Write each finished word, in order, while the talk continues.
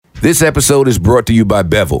This episode is brought to you by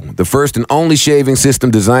Bevel, the first and only shaving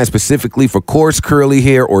system designed specifically for coarse, curly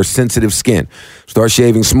hair or sensitive skin. Start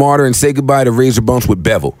shaving smarter and say goodbye to razor bumps with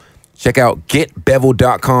Bevel. Check out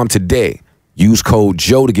getbevel.com today. Use code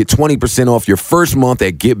Joe to get 20% off your first month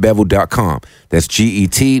at getbevel.com. That's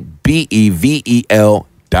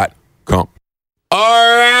GetBevel.com.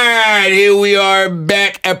 All right, here we are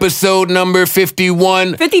back, episode number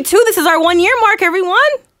 51. 52, this is our 1 year mark, everyone.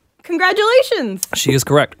 Congratulations. She is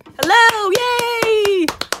correct. Hello, yay!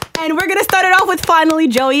 And we're gonna start it off with finally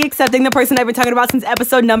Joey accepting the person I've been talking about since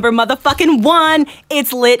episode number motherfucking 1.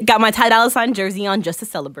 It's lit. Got my Ty Dolla $ign jersey on just to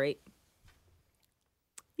celebrate.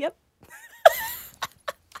 Yep.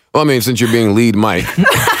 Well, I mean, since you're being lead Mike,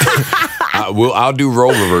 I'll do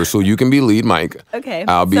role reversal. You can be lead Mike. Okay.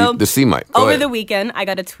 I'll be the C Mike. Over the weekend, I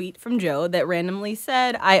got a tweet from Joe that randomly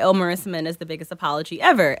said, I owe Marissa Mendez the biggest apology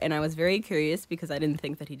ever. And I was very curious because I didn't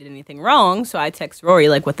think that he did anything wrong. So I text Rory,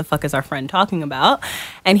 like, what the fuck is our friend talking about?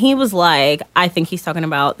 And he was like, I think he's talking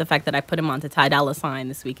about the fact that I put him onto Ty Dolla $ign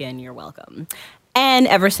this weekend. You're welcome. And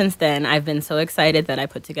ever since then, I've been so excited that I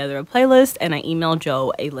put together a playlist and I emailed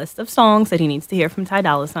Joe a list of songs that he needs to hear from Ty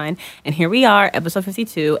Dolla $ign. And here we are, episode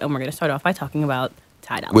 52, and we're going to start off by talking about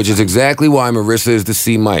Ty Dolla $ign. Which is exactly why Marissa is the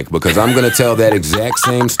C Mike, because I'm going to tell that exact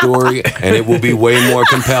same story, and it will be way more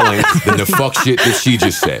compelling than the fuck shit that she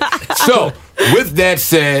just said. So, with that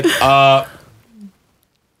said,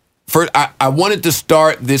 first, I wanted to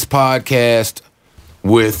start this podcast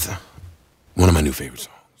with one of my new favorite songs.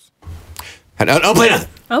 Don't play nothing.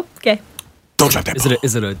 Oh, okay. Don't drop that ball.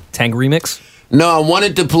 Is it a Tank remix? No, I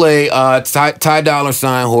wanted to play Ty Dolla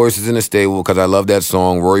 $ign, Horses in the Stable, because I love that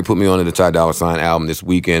song. Rory put me on to the Ty Dolla $ign album this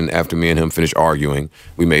weekend after me and him finished arguing.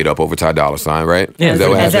 We made up over Ty Dolla $ign, right? Yeah,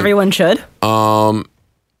 as everyone should.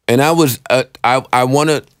 And I was, I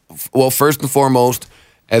want to, well, first and foremost,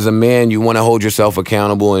 as a man, you want to hold yourself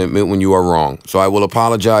accountable and admit when you are wrong. So I will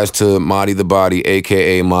apologize to Marty the Body,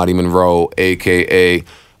 a.k.a. Marty Monroe, a.k.a.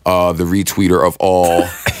 The retweeter of all,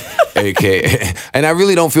 a.k.a. And I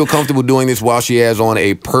really don't feel comfortable doing this while she has on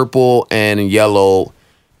a purple and yellow.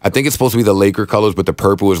 I think it's supposed to be the Laker colors, but the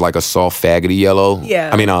purple is like a soft faggoty yellow. Yeah.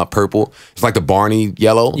 I mean, purple. It's like the Barney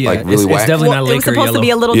yellow, Yeah, like really whack. it's definitely not It was Laker supposed yellow. to be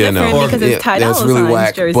a little different because it's Ty Dolla that's really $ign's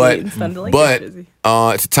whack. jersey instead of the Lakers jersey.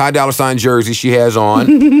 It's a Ty Dolla $ign jersey she has on.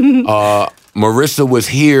 Marissa was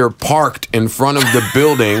here parked in front of the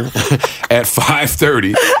building at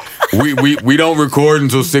 5:30. We don't record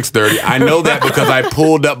until 6:30. I know that because I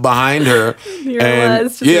pulled up behind her. She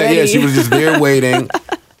was Yeah, she was just there waiting.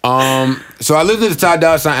 So I listened to the Ty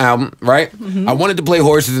Dolla $ign album, right? Mm-hmm. I wanted to play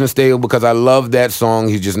Horses in the Stable because I love that song.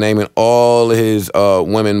 He's just naming all his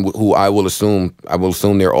women who I will assume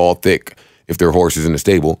they're all thick if they're horses in the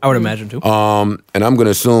stable. I would imagine too. And I'm going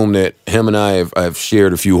to assume that him and I have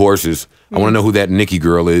shared a few horses. I want to know who that Nikki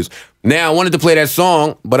girl is. Now, I wanted to play that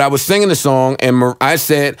song, but I was singing the song, and I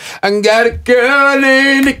said, I got a girl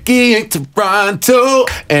named Nikki in Toronto.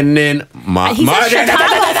 And then He said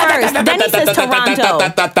Chicago first, then he says Toronto.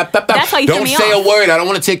 That's how you threw Don't me say off. a word. I don't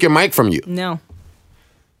want to take your mic from you. No.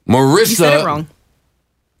 Marissa. You said it wrong.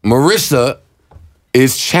 Marissa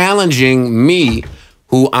is challenging me,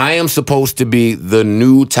 who I am supposed to be the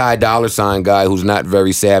new Ty Dolla $ign guy who's not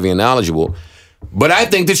very savvy and knowledgeable. But I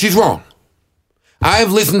think that she's wrong. I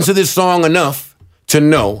have listened to this song enough to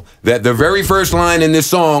know that the very first line in this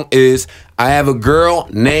song is, I have a girl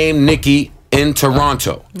named Nikki in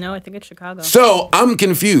Toronto. No, I think it's Chicago. So I'm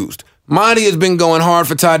confused. Marty has been going hard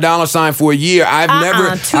for Ty Dolla $ign for a year.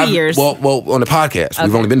 I've 2 years. Well, on the podcast.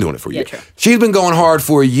 We've only been doing it for a year. True. She's been going hard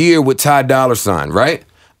for a year with Ty Dolla $ign, right?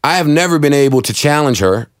 I have never been able to challenge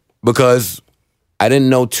her because I didn't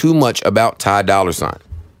know too much about Ty Dolla $ign.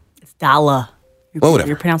 It's Dolla. Well, whatever.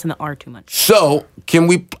 You're pronouncing the R too much. So,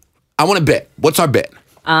 I want to bet. What's our bet?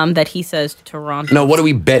 That he says Toronto. No, what are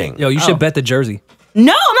we betting? Yo, you should bet the jersey.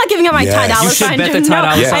 No, I'm not giving up my Yes. Ty Dolla You should $ign bet the jersey. Ty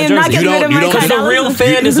Dolla No, $ign I am jersey. not giving it up You my don't- Ty Because a Dolla real $ign.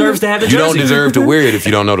 fan deserves to have the You jersey. don't deserve to wear it if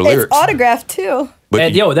you don't know the lyrics. autographed too. But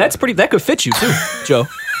And yo, that could fit you too, Joe.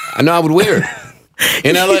 I know I would wear it.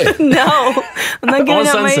 In LA. No, I'm not giving On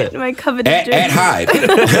up Sunset. my coveted At jersey. Hyde.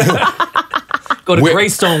 Go to Where-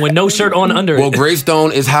 Greystone with no shirt on under Well, it.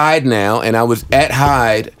 Greystone is Hyde now, and I was at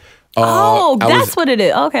Hyde. That's what it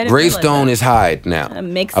is. Okay, I didn't realize Greystone that. is Hyde now. That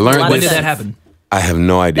makes I learned a lot When of this. did sense. that happen? I have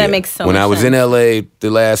no idea. That makes so When much I was sense. in LA the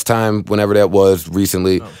last time, whenever that was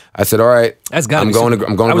recently, I said, "All right, That's got. I'm going to I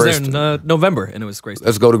was there Greystone. in November, and it was Greystone.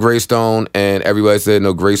 Let's go to Greystone." And everybody said,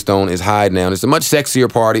 "No, Greystone is Hyde now." And it's a much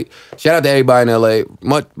sexier party. Shout out to everybody in LA.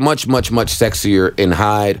 Much sexier in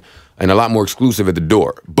Hyde, and a lot more exclusive at the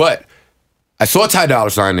door. But I saw Ty Dolla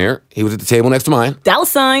 $ign there. He was at the table next to mine. Dolla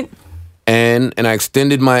 $ign. and I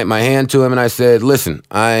extended my hand to him and I said, listen,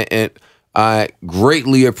 I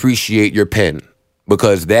greatly appreciate your pen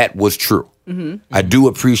because that was true. I do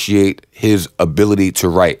appreciate his ability to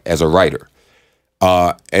write as a writer.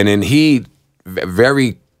 And then he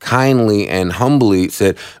very kindly and humbly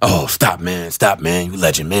said, oh, stop, man, you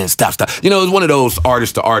legend, man, stop. You know, it was one of those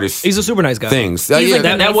artist to artist He's a super nice guy. things. He's like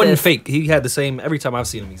That wasn't nicest. fake. He had the same, every time I've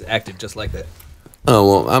seen him, he's acted just like that.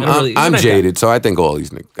 Oh, well, He's a I'm nice guy. jaded, so I think all these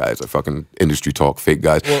guys are fucking industry talk, fake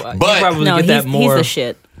guys. Well, you but probably No, get that he's more. the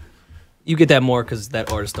shit. You get that more because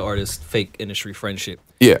that artist to artist, fake industry friendship.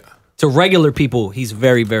 yeah. To regular people, he's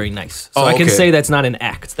very, very nice. So Oh, I can okay. say that's not an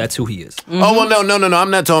act. That's who he is. Oh, well, no. I'm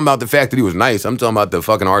not talking about the fact that he was nice. I'm talking about the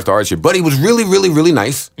fucking artist to artist shit. But he was really, really, really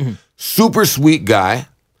nice. Super sweet guy.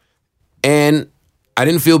 And I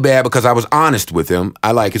didn't feel bad because I was honest with him.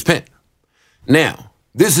 I like his pen. Now,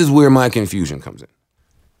 this is where my confusion comes in.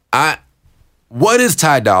 What is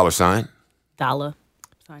Ty Dolla $ign? Dollar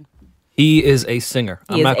sign. He is a singer.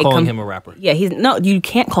 He I'm is not a calling him a rapper. Yeah, you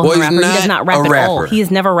can't call Well, him a he's rapper. He does not not rap a at all. rapper. He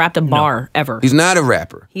has never rapped a bar ever. He's not a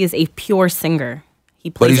rapper. He is a pure singer. He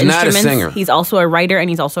plays he's not a instruments. singer. He's also a writer and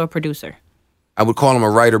he's also a producer. I would call him a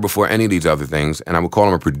writer before any of these other things, and I would call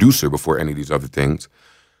him a producer before any of these other things.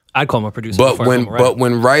 I'd call him a producer. But before I call him a rapper.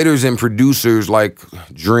 when writers and producers like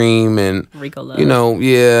Dream and Rico Love. you know,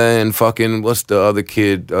 yeah, and fucking what's the other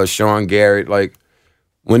kid, Sean Garrett, like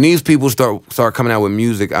when these people start coming out with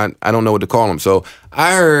music, I don't know what to call them. So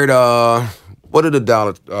I heard what are the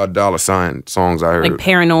Dollar $ign songs I heard? Like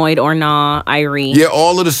Paranoid or Nah, Irene. Yeah,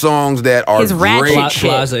 all of the songs that are His ratchet great.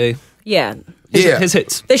 shit. Blase. Yeah. Yeah. His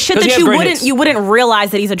hits. The shit 'Cause he that had you great wouldn't hits. you wouldn't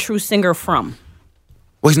realize that he's a true singer from.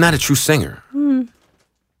 Well, he's not a true singer.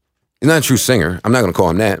 He's not a true singer. I'm not going to call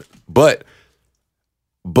him that. But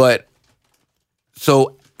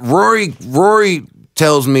so Rory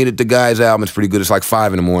tells me that the guy's album is pretty good. It's like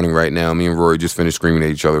 5 a.m. right now. Me and Rory just finished screaming at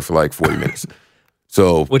each other for like 40 minutes.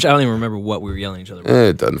 So Which I don't even remember what we were yelling at each other about.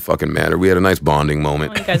 it doesn't fucking matter. We had a nice bonding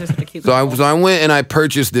moment. Oh, you guys are such a cute. So I went and I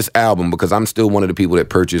purchased this album because I'm still one of the people that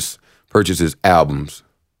purchases albums.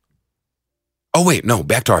 Oh wait, no,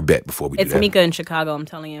 back to our bet before we do It's that. Mika in Chicago, I'm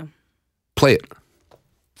telling you. Play it.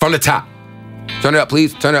 From the top. Turn it up,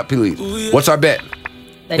 please. Turn it up, please. What's our bet?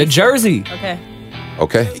 That The he's- Jersey. Okay.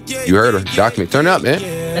 Okay. You heard her. Document. Turn it up, man.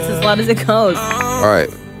 That's as loud as it goes. All right.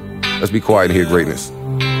 Let's be quiet and hear greatness.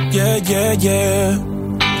 Yeah.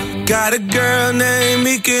 Got a girl named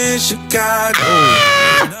Mika in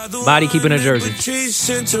Chicago. Body keeping a Jersey. Patrice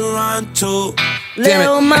in Toronto.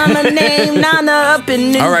 Little mama named Nana up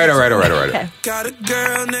in New All right. Okay. Got a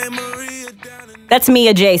girl named Maria down in That's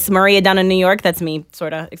Mia Jace. Maria down in New York. That's me,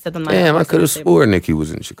 sort of, except I'm not. Damn, I could have swore Nikki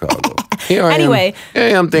was in Chicago. Here I am. Anyway.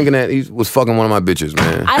 Yeah, I'm thinking that he was fucking one of my bitches,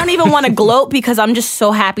 man. I don't even want to gloat because I'm just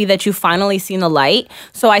so happy that you finally seen the light.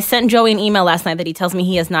 So I sent Joey an email last night that he tells me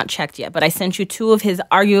he has not checked yet, but I sent you 2 of his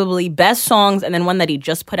arguably best songs and then one that he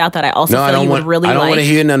just put out that I also No, I feel don't you want. would really I don't like. want to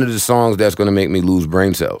hear none of the songs that's going to make me lose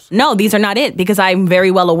brain cells. No, these are not it because I'm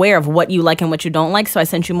very well aware of what you like and what you don't like. So I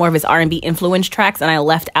sent you more of his R&B influence tracks and I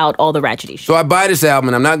left out all the ratchety shit. So I buy this album,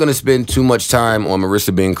 and I'm not going to spend too much time on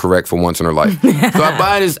Marissa being correct for once in her life. So I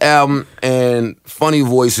buy this album, and funny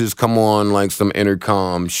voices come on like some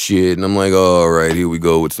intercom shit, and I'm like, all right, here we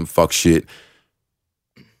go with some fuck shit.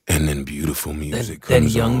 And then beautiful music Then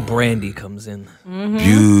comes young on. Brandy comes in.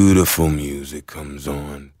 Beautiful music comes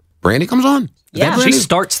on. Brandy comes on? Is that Yeah. She Brandy?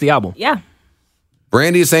 starts the album. Yeah.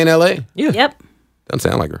 Brandy is saying L.A.? Yeah. Yep. Doesn't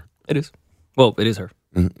sound like her. It is. Well, it is her.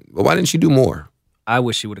 Well, why didn't she do more? I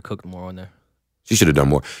wish she would have cooked more on there. She should have done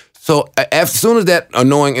more. So as soon as that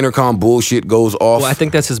annoying intercom bullshit goes off, Well, I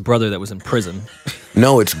think that's his brother that was in prison.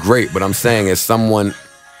 no, it's great. But I'm saying as someone,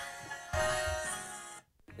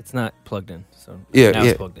 It's not plugged in. So yeah, now yeah,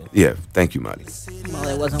 it's plugged in. yeah. Thank you, Marty. Well,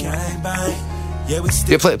 it wasn't one. Yeah, we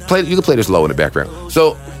Yeah, play. You can play this low in the background.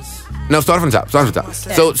 So, no, start from the top.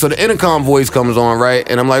 So the intercom voice comes on, right?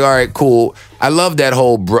 And I'm like, all right, cool. I love that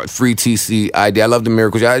whole free TC idea. I love the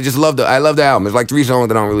Miracles. I just love I love the album. It's like 3 songs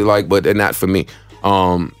that I don't really like, but they're not for me.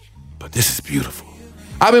 But this is beautiful.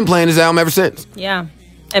 I've been playing this album ever since. Yeah.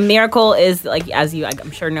 And Miracle is, like, as you,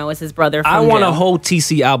 I'm sure know, is his brother from I want a jail. whole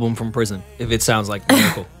TC album from prison if it sounds like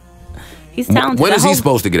Miracle. He's talented. When That is he whole-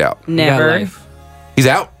 supposed to get out? He got Never. life. He's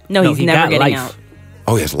out? No, No, he's he never got getting life. out.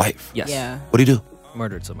 Oh, he has life. Yes. Yeah. What'd he do?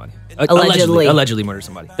 Murdered somebody. Allegedly. Allegedly murdered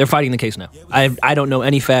somebody. They're fighting the case now. I don't know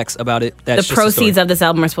any facts about it. That's The just a proceeds story. of this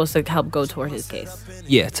album are supposed to help go toward his case.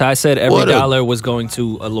 Yeah, Ty said every What a- dollar was going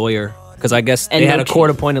to a lawyer because I guess And they no had a cheat.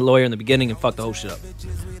 court-appointed lawyer in the beginning and fucked the whole shit up.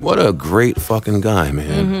 What a great fucking guy,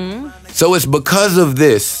 man. Mm-hmm. So it's because of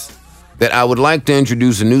this that I would like to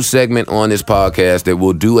introduce a new segment on this podcast that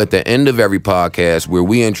we'll do at the end of every podcast where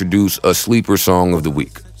we introduce a sleeper song of the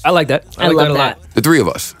week. I like that. I like love that a lot. that. The three of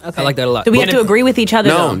us. I like that a lot. Do we have to agree with each other?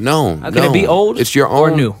 though? No. Can it be old It's your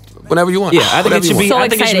or own. new? Whatever you want. Yeah, I think Whatever it should you be. want. So I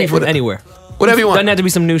think it should be excited. from anywhere. Whatever you want. Doesn't have to be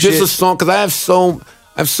some new Just shit. a song, because I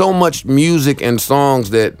have so much music and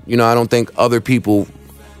songs that I don't think other people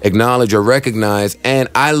acknowledge or recognize, and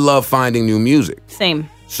I love finding new music. Same.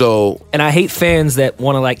 So And I hate fans that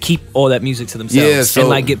want to keep all that music to themselves Yeah, so-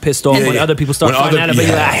 and get pissed off when other people start finding out about it.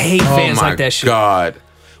 I hate fans oh my like that shit. God.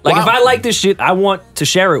 Like Wow. if I like this shit, I want to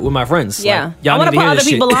share it with my friends. Yeah. Like, y'all I want need to put hear other this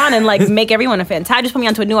shit. people on and make everyone a fan. Ty just put me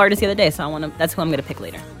onto a new artist the other day, so that's who I'm gonna pick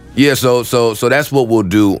later. Yeah, so that's what we'll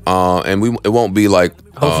do, and it won't be like.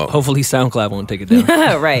 Hopefully SoundCloud won't take it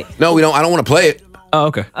down. Right. No, we don't. I don't want to play it. Oh,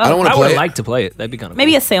 okay. I don't want to I play would it. like to play it. That'd be kind of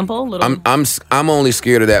Maybe a sample. Little. I'm only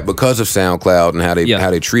scared of that because of SoundCloud and how Yeah.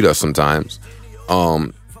 they treat us sometimes.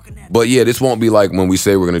 But yeah, this won't be like when we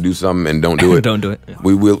say we're gonna do something and don't do it. Don't do it. Yeah.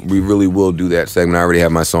 We really will do that segment. I already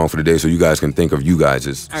have my song for the day, so you guys can think of you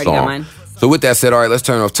guys' I already song. got mine. So with that said, all right, let's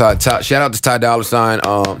turn off Ty. Shout out to Ty Dolla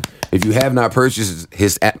 $ign. If you have not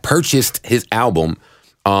purchased his album,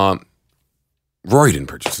 Rory didn't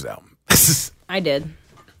purchase his album. I did.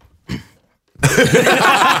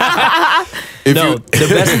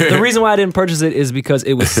 The reason why I didn't purchase it is because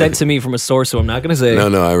it was sent to me from a source, so I'm not gonna say.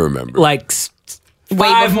 No, I remember. Like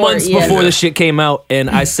 5 before, months yeah. before the shit came out, and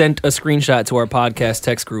I sent a screenshot to our podcast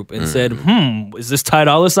text group and said, is this Ty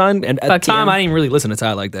Dolla $ign? And at Fuck the time, yeah. I didn't even really listen to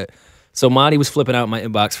Ty like that. So Monty was flipping out my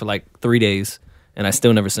inbox for 3 days, and I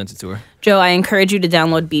still never sent it to her. Joe, I encourage you to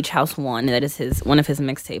download Beach House 1. That is one of his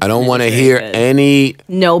mixtapes. I don't and it want to is very hear good. any.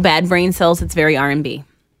 No bad brain cells. It's very R&B.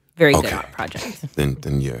 Very Okay. good project. Then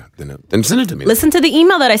send it to me. Listen to the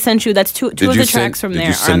email that I sent you. That's two of the send- tracks from there. Did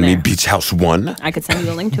you are send on me there. Beach House 1? I could send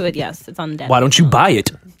you a link to it. Yes, it's on the Why don't you buy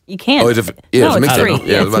it? You can't. Oh, is it? No, it's it's free. mixtape.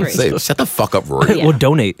 Yeah, I was about it's to free. say, shut the fuck up, Rory. Yeah. Or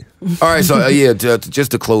donate. All right, so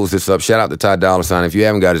just to close this up, shout out to Ty Dolla $ign. If you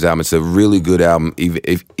haven't got his album, it's a really good album.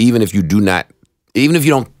 Even if you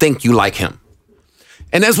don't think you like him,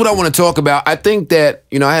 and that's what I want to talk about. I think that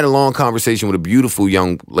I had a long conversation with a beautiful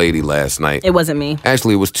young lady last night. It wasn't me.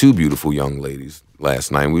 Actually, it was two beautiful young ladies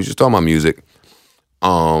last night. We were just talking about music.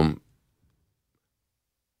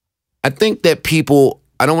 I think that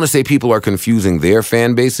I don't want to say people are confusing their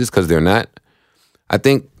fan bases because they're not. I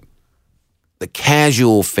think the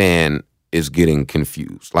casual fan is getting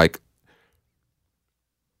confused. Like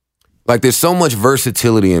there's so much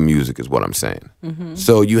versatility in music is what I'm saying. Mm-hmm.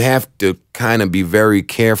 So you have to kind of be very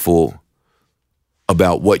careful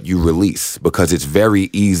about what you release because it's very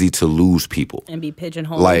easy to lose people. And be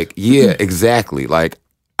pigeonholed. Yeah, exactly.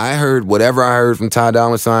 I heard whatever I heard from Ty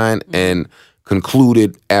Dolla $ign and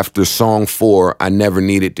concluded after song 4, I never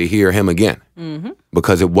needed to hear him again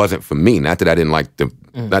because it wasn't for me. Not that I didn't like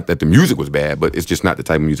not that the music was bad, but it's just not the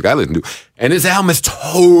type of music I listen to. And this album is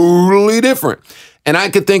totally different. And I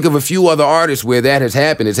could think of a few other artists where that has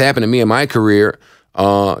happened. It's happened to me in my career.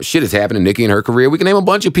 Shit has happened to Nicki in her career. We can name a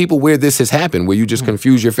bunch of people where this has happened, where you just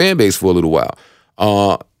confuse your fan base for a little while.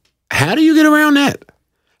 How do you get around that?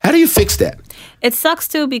 How do you fix that? It sucks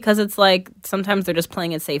too because it's sometimes they're just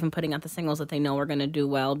playing it safe and putting out the singles that they know are going to do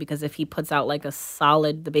well. Because if he puts out the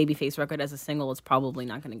Babyface record as a single, it's probably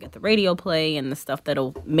not going to get the radio play and the stuff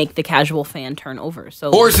that'll make the casual fan turn over. So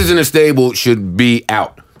Horses in a Stable should be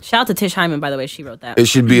out. shout out to Tish Hyman, by the way, she wrote that. It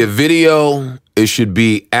should be a video. It should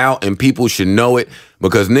be out, and people should know it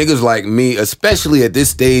because niggas like me, especially at this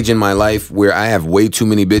stage in my life where I have way too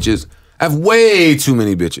many bitches. I have way too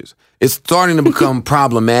many bitches. It's starting to become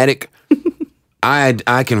problematic.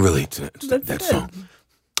 I can relate to that song.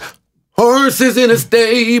 Horses in a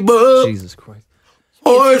stable. Jesus Christ.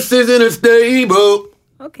 Horses in a stable.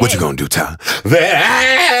 Okay. What you gonna do, Ty?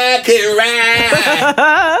 That I can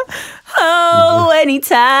ride. Oh,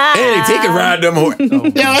 anytime. Hey, take a ride, them horses.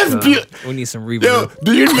 Yo, that's beautiful. We need some reverb. Yo,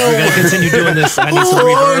 do you know? We're gonna continue doing this. I need some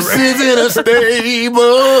reverb. Horses in a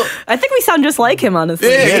stable. I think we sound just like him, honestly.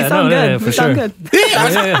 Yeah, we yeah, sound no, good. yeah, for we sound sure. good.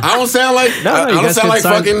 Yeah, I don't sound like No, I you don't guys sound could like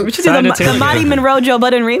sign- fucking. We should do the Marty Monroe, Joe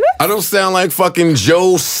Budden remix? I don't sound like fucking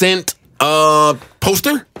Joe Cent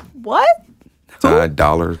poster. What?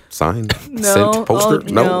 Dollar sign No. cent poster.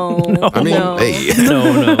 Oh, no. I mean, No. hey.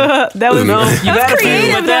 No. That was, No, that you was gotta creative,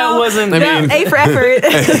 figure, but that though. wasn't- I No, mean- A for effort.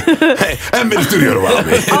 I haven't been in the studio in a while,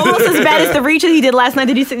 man. Almost as bad as the reach that he did last night.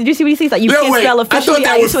 Did you see what he said? You No, can't wait. spell I officially thought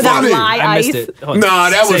that ice was without funny. lie I ice. missed it. Hold on. Nah,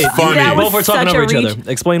 that was Say it. funny. That was Both were talking such over a each reach.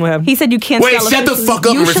 other. Explain what happened. He said you can't Wait, spell shut the officially. fuck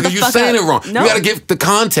up, You shut Marissa, the because you're fuck saying up. it wrong. No. You gotta give the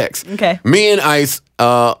context. Okay. Me and Ice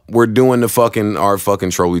were doing our fucking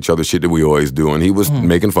troll each other shit that we always do, and he was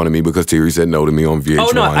making fun of me because Terry said no to me on VH1.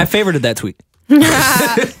 Oh no, I favorited that tweet.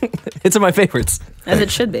 It's in my favorites. As it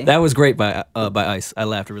should be. That was great by Ice. I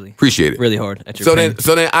laughed Appreciate it. really hard at your So pain.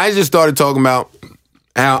 then I just started talking about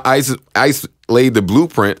how Ice laid the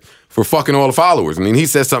blueprint for fucking all the followers. I mean, he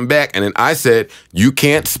said something back, and then I said, you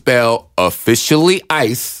can't spell officially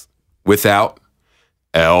Ice without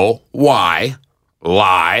L-Y,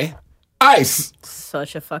 lie, ice.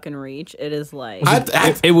 Such a fucking reach. It is like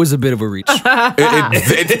It was a bit of a reach. Hey, let me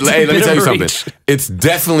tell you something. reach. It's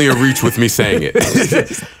definitely a reach with me saying it.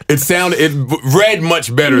 It read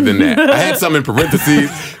much better than that. I had something in parentheses.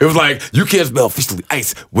 It was like, you can't spell officially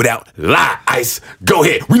ice without lie, ice. Go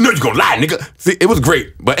ahead. We know you're gonna lie, nigga. See, it was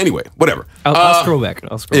great. But anyway, whatever. I'll scroll back.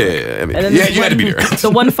 I'll scroll back. Yeah, I mean, And then yeah, this you had to be there. The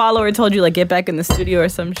one follower told you like get back in the studio or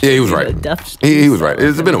some shit. Yeah, he was right. He was right.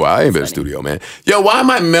 It's been a while. I ain't been in the studio, man. Yo, why am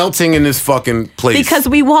I melting in this fucking place? Because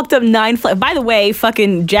we walked up 9 flights. By the way,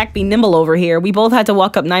 fucking Jack B. Nimble over here. We both had to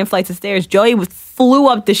walk up 9 flights of stairs. Joey flew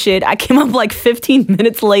up the shit. I came up like 15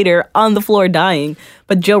 minutes later on the floor dying.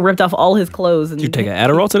 But Joe ripped off all his clothes. And Did you take an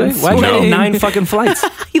Adderall today? Why did you No. have 9 fucking flights?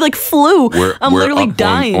 He like flew. I'm we're literally up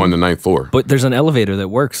dying. on the 9th floor. But there's an elevator that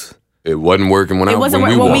works. It wasn't working when it wasn't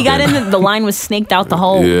when when we walked got in. in. The line was snaked out the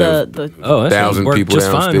whole Yeah. the Oh, that 1,000 worked people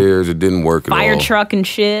just downstairs. It didn't work at fire all. truck and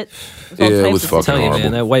shit. Yeah, it was I fucking tell you, horrible.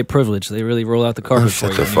 man, that white privilege, they really roll out the carpet for Shut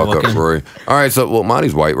you. the when you fuck walk up, in. Rory. All right, so well,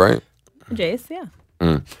 Monty's white, right? Jace,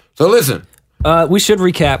 yeah. So listen, We should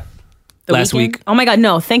recap The last weekend? week. Oh my god,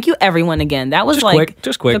 no! Thank you, everyone. Again, that was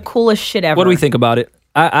Just quick. the coolest shit ever. What do we think about it?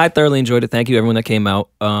 I thoroughly enjoyed it. Thank you, everyone that came out.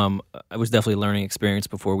 It was definitely a learning experience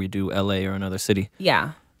before we do LA or another city.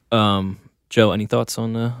 Yeah. Joe, any thoughts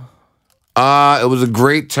on it was a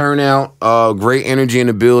great turnout, great energy in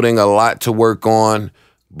the building, a lot to work on,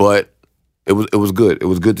 but it was good. It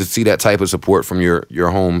was good to see that type of support from your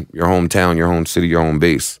hometown, your home city, your home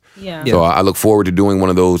base. Yeah. So I look forward to doing one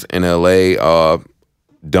of those in LA.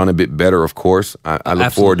 Done a bit better, of course. I look Absolutely.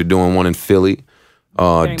 forward to doing one in Philly.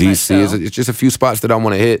 Very DC much so. it's just a few spots that I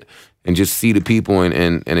want to hit and just see the people and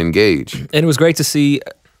engage. And it was great to see.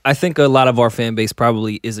 I think a lot of our fan base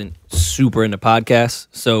probably isn't super into podcasts,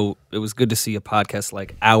 so it was good to see a podcast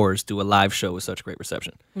like ours do a live show with such great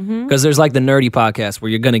reception. Because there's like the nerdy podcast where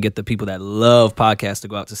you're going to get the people that love podcasts to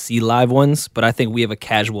go out to see live ones, but I think we have a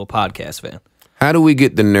casual podcast fan. How do we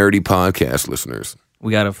get the nerdy podcast listeners?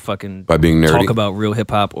 We got to fucking By being nerdy? talk about real hip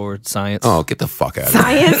hop or science. Oh, get the fuck out of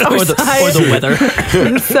here. Science or the weather.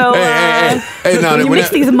 So Hey, no, you we're mix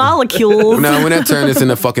not, these molecules. no, we're not turning this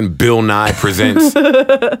into fucking Bill Nye Presents.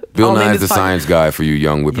 Bill All Nye named is the is fine. science guy for you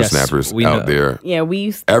young whippersnappers Yes, we out know. there. Yeah,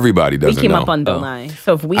 we Everybody doesn't came know. up on Bill Nye.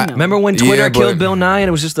 So if we know, Remember when Twitter Yeah, killed but- Bill Nye and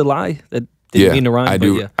it was just a lie that didn't mean to rhyme? I but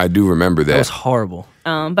do. yeah, I do remember that was that. horrible.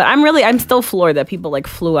 but I'm still floored that people like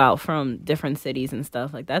flew out from different cities and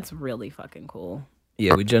stuff. Like that's really fucking cool.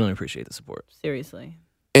 Yeah, we generally appreciate the support. Seriously.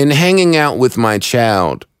 In hanging out with my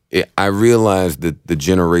child, I realized that the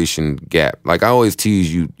generation gap. Like I always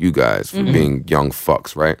tease you guys for being young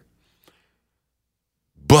fucks, right?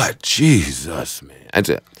 But Jesus, man.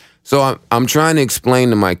 So I'm trying to explain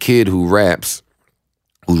to my kid who raps,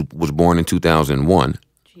 who was born in 2001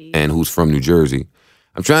 Jeez. and who's from New Jersey.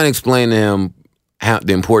 I'm trying to explain to him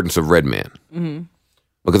the importance of Redman.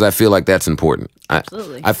 Because I feel like that's important.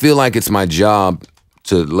 Absolutely. I feel like it's my job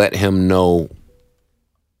to let him know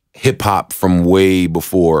hip hop from way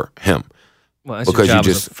before him. Well, that's Because your you job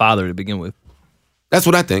as just- a father to begin with. That's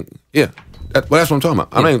what I think. Yeah. Well, that's what I'm talking about.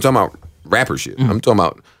 I'm not even talking about rapper shit. I'm talking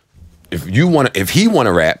about if he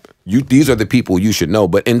wanna rap, these are the people you should know.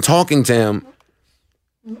 But in talking to him,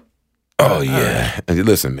 oh yeah.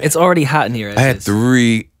 Listen, man. It's already hot in here. As I had is.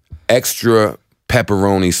 3 extra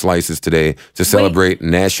pepperoni slices today to celebrate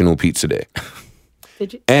National Pizza Day.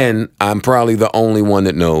 Did you? And I'm probably the only one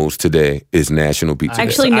that knows today is National Pizza Day.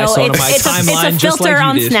 Actually, I no. saw it on my It's a timeline just filter like you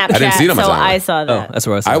on did. Snapchat. I didn't see it on my so timeline. I saw Oh, that. that's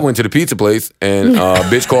where I saw I it. went to the pizza place and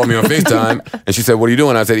bitch called me on FaceTime and she said, "What are you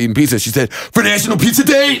doing?" I said, "Eating pizza." She said, "For National Pizza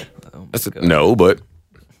Day." I said, "No, but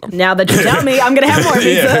Now that you tell me, I'm gonna have more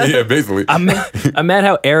pizza. yeah, basically." I'm mad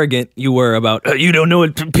how arrogant you were about, you don't know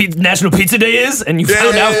what National Pizza Day is? And you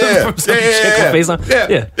found out from some chick on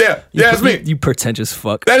FaceTime. Yeah, that's me. You pretentious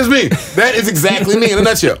fuck. That is me. That is exactly me in a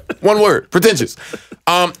nutshell. One word, pretentious.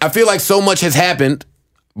 I feel like so much has happened,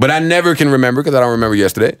 but I never can remember because I don't remember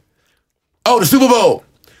yesterday. Oh, the Super Bowl.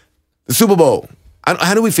 The Super Bowl.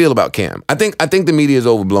 How do we feel about Cam? I think the media is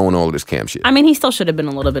overblowing all of this Cam shit. I mean, he still should have been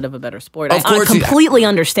a little bit of a better sport. Of I course completely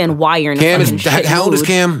understand why you're in a Cam is- fucking shit how old is mood.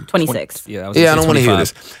 Cam? 26. Yeah, I don't want to hear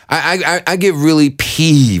this. I get really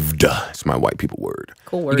peeved. It's my white people word.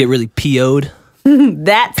 Cool You word. get really PO'd.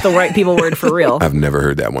 That's the right people word for real. I've never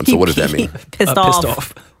heard that one. So what does that mean? Pissed off. Pissed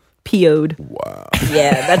off. PO'd. Wow.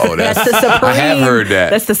 Yeah, that's Oh, that's the supreme. I have heard that.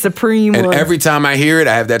 That's the supreme And one. every time I hear it,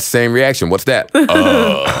 I have that same reaction. What's that?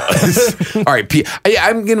 All right,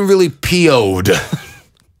 I'm getting really PO'd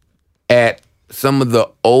at some of the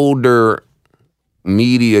older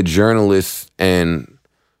media journalists and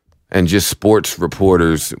just sports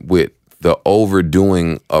reporters with the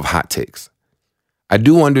overdoing of hot takes. I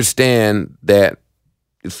do understand that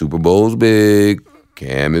the Super Bowl's big,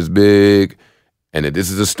 Cam is big, and that this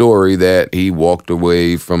is a story that he walked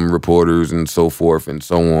away from reporters and so forth and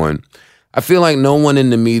so on. I feel like no one in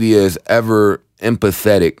the media is ever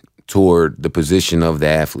empathetic toward the position of the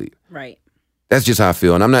athlete. Right. That's just how I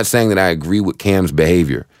feel. And I'm not saying that I agree with Cam's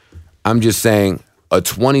behavior. I'm just saying a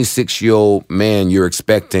 26-year-old man you're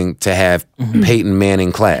expecting to have Peyton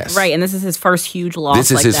Manning class. Right, and this is his first huge loss.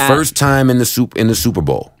 This is his first time in the Super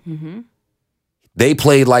Bowl. They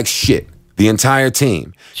played like shit, the entire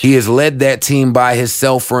team. He has led that team by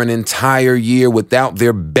himself for an entire year without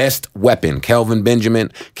their best weapon, Kelvin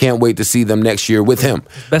Benjamin. Can't wait to see them next year with him.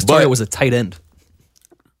 Best target was a tight end.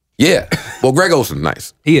 Yeah. Well, Greg Olson's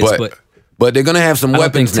nice. He is, but they're going to have some I don't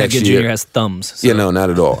weapons think next Ted year. Jr. has thumbs. So. Yeah, no, not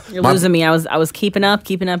at all. You're losing me. I was keeping up.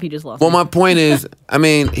 You just lost. Well, me. my point is, I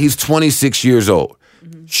mean, he's 26 years old.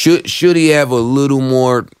 Should he have a little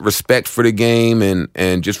more respect for the game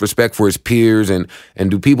and just respect for his peers? And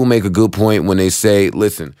do people make a good point when they say,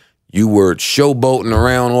 listen, you were showboating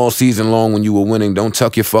around all season long when you were winning. Don't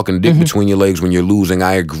tuck your fucking dick between your legs when you're losing.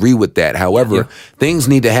 I agree with that. However, things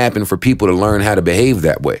need to happen for people to learn how to behave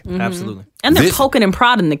that way. Absolutely. And they're poking and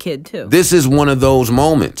prodding the kid, too. This is one of those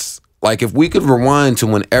moments. Like, if we could rewind to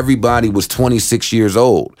when everybody was 26 years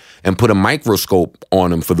old and put a microscope on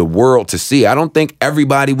them for the world to see, I don't think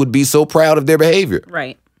everybody would be so proud of their behavior.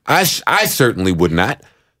 Right. I certainly would not.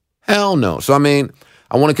 Hell no. So, I mean,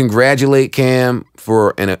 I want to congratulate Cam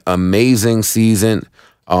for an amazing season.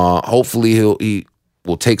 Hopefully, he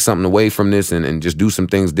will take something away from this and just do some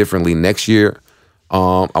things differently next year.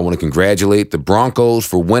 I want to congratulate the Broncos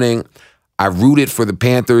for winning. I rooted for the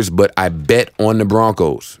Panthers, but I bet on the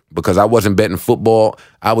Broncos because I wasn't betting football.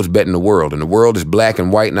 I was betting the world, and the world is black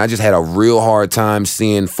and white, and I just had a real hard time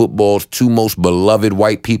seeing football's two most beloved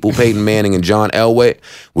white people, Peyton Manning and John Elway,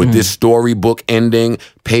 with this storybook ending.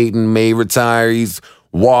 Peyton may retire. He's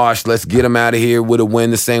washed. Let's get him out of here with a win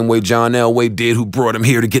the same way John Elway did, who brought him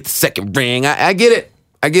here to get the second ring. I get it.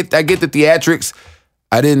 I get the theatrics.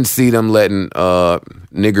 I didn't see them letting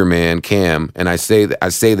nigger man Cam, and I say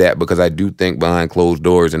that because I do think behind closed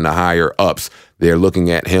doors and the higher ups, they're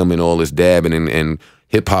looking at him and all this dabbing and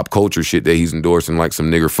hip hop culture shit that he's endorsing like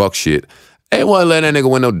some nigger fuck shit. They ain't want to let that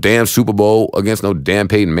nigga win no damn Super Bowl against no damn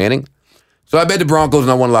Peyton Manning. So I bet the Broncos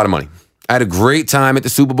and I won a lot of money. I had a great time at the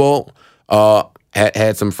Super Bowl.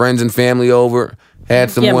 Had some friends and family over.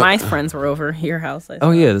 Had some. Yeah, my friends were over your house.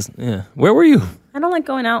 Oh yeah. Where were you? I don't like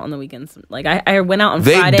going out on the weekends. Like I went out on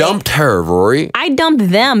They Friday. dumped her, Rory. I dumped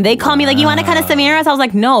them. They called me like, you want to cut us some ears? I was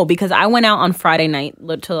like, no, because I went out on Friday night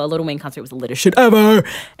to a Lil Wayne concert. It was the latest shit ever.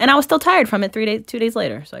 And I was still tired from it 2 days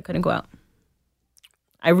later, so I couldn't go out.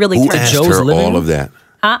 I really Who turned asked Joe's her living all room? of that?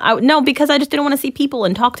 No, because I just didn't want to see people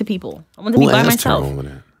and talk to people. I wanted to Who be by asked her myself. all of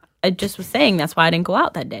that? I just was saying that's why I didn't go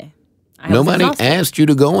out that day. Nobody asked you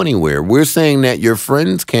to go anywhere. We're saying that your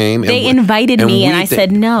friends came. They invited me, and I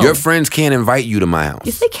said no. Your friends can't invite you to my house.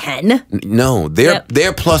 Yes, they can. No,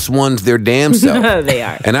 they're plus ones their damn self. They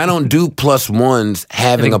are. And I don't do plus ones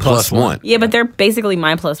having a plus one. Yeah, but they're basically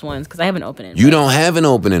my plus ones because I have an open invite. You don't have an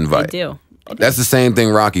open invite. I do. That's the same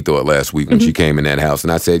thing Rocky thought last week when she came in that house.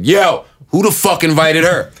 And I said, yo, who the fuck invited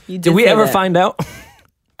her? Did we ever find out?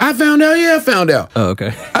 I found out. Yeah, I found out. Oh,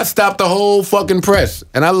 okay. I stopped the whole fucking press.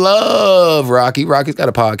 And I love Rocky. Rocky's got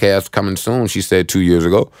a podcast coming soon, she said 2 years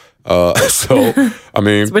ago. So, I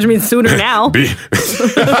mean. Which means sooner now. Hey,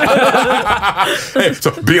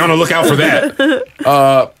 so be on the lookout for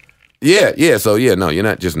that. Yeah. So, no, you're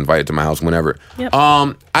not just invited to my house whenever. Yep.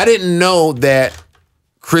 I didn't know that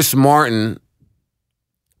Chris Martin.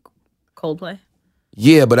 Coldplay.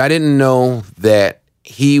 Yeah, but I didn't know that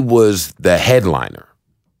he was the headliner.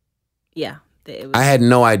 Yeah. I had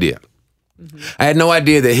no idea. I had no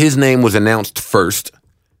idea that his name was announced first.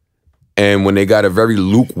 And when they got a very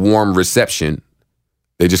lukewarm reception,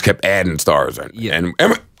 they just kept adding stars. And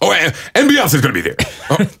Beyonce's going to be there.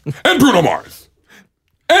 And Bruno Mars.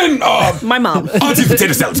 And my mom. Auntie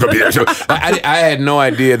Potato Salad's going to be there. So I had no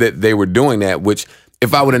idea that they were doing that, which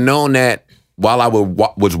if I would have known that while I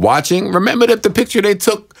was watching, remember that the picture they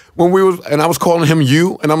took when I was calling him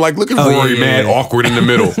you, and I'm like, look at Rory, man, awkward in the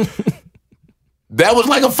middle. That was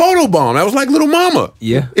like a photo bomb. That was like Little Mama.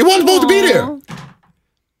 Yeah. It wasn't supposed to be there.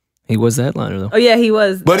 He was the headliner though. Oh yeah, he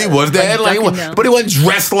was. But he was the like headline. ducking down. But he wasn't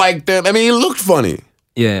dressed like that. I mean, he looked funny.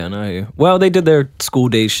 Yeah, no, yeah. Well, they did their school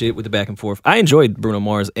day shit with the back and forth. I enjoyed Bruno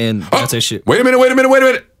Mars and Beyonce shit. Wait a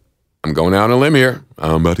minute. I'm going out on a limb here.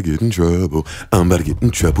 I'm about to get in trouble. I'm about to get in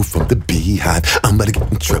trouble from the Beehive. I'm about to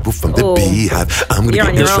get in trouble from the Beehive. I'm going to You're get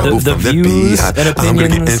on in your own. trouble The from the views Beehive. and I'm going to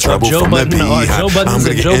get in opinions trouble of Joe from the Budden are Joe Beehive. Budden's I'm going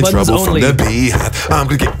and to Joe get in Budden's trouble from only. the Beehive. I'm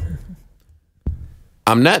going to get...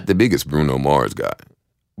 I'm not the biggest Bruno Mars guy.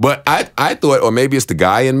 But I thought, or maybe it's the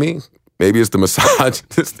guy in me. Maybe it's the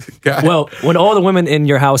misogynist guy. Well, when all the women in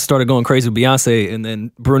your house started going crazy with Beyonce, and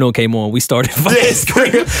then Bruno came on, we started fucking Yes.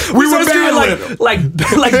 screaming. We were started screaming battling.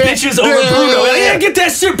 like bitches over Yeah. Bruno. Like, yeah, get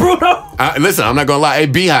that shit, Bruno. Listen, I'm not gonna lie. Hey,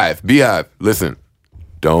 Beehive, listen.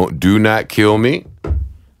 Do not kill me.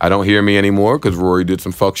 I don't hear me anymore because Rory did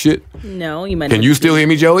some fuck shit. No, you might. Can you still hear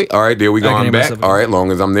me, Joey? All right, there we go. I can I'm hear back. myself. All right,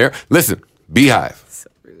 long as I'm there. Listen, Beehive, So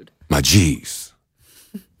rude. my G's.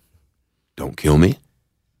 Don't kill me.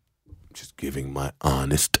 Just giving my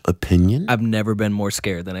honest opinion. I've never been more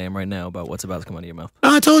scared than I am right now about what's about to come out of your mouth.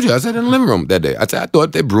 No, I told you. I said in the living room that day. I said I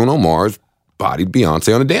thought that Bruno Mars bodied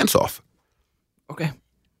Beyonce on a dance-off. Okay.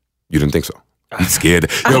 You didn't think so? He's scared.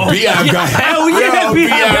 Yo, Beehive got hell yeah, Yo,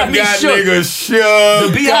 Beehive got me got shook. niggas shook.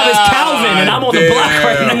 The Beehive is Calvin, and I'm on the block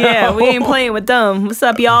right now. Yeah, we ain't playing with them. What's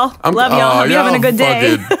up, y'all? Love y'all. Hope you y'all having a good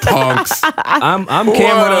day. fucking punks. I'm What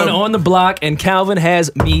Cameron a- on the block, and Calvin has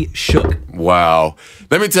me shook. Wow.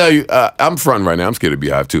 Let me tell you, I'm fronting right now. I'm scared of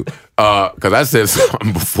Beehive too. Because I said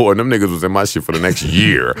something before, and them niggas was in my shit for the next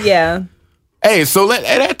year. Yeah. Hey, so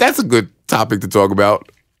that's a good topic to talk about,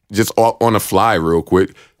 just on the fly real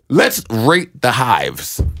quick. Let's rate the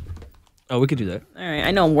hives. Oh, we could do that. All right.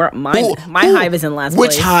 I know where my Who- hive is in last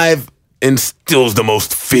Which place. hive instills the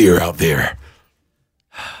most fear out there?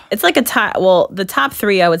 It's like a top. Well, the top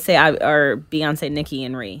three I would say are Beyonce, Nicki,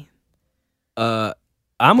 and Ree.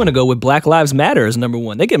 I'm gonna go with Black Lives Matter as number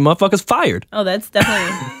one. They get motherfuckers fired. Oh, that's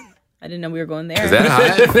definitely. I didn't know we were going there. Is that a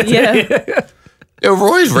hive? Yeah. Yo,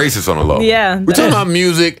 Roy's racist on the low. Yeah. We're talking about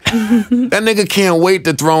music. That nigga can't wait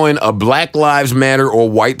to throw in a Black Lives Matter or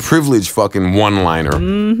white privilege fucking one-liner. I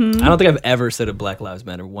don't think I've ever said a Black Lives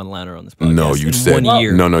Matter one-liner on this podcast. No, you in said 1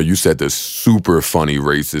 year. No, you said the super funny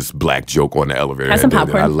racist black joke on the elevator. Have some that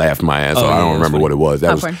day that popcorn. I laughed my ass Oh, off. I yeah, don't that's remember funny. what it was.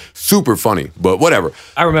 That Popcorn. was super funny. But whatever.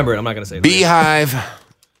 I remember it. I'm not gonna say that. Beehive,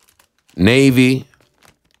 Navy.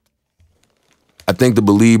 I think the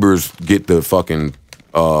Beliebers get the fucking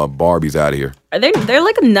Barbies out of here. They're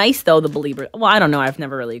like nice though. The Beliebers. Well, I don't know. I've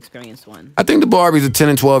never really experienced one. I think the Barbies are 10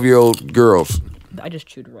 and 12-year-old girls. I just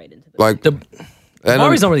chewed right into this. Like The I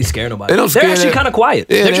Barbies don't really scare nobody. They don't They're scare actually that- kind of quiet.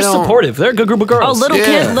 Yeah, They're they just don't- supportive. They're a good group of girls. Oh,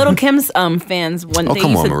 Yeah. Little Kim's fans. When Oh, they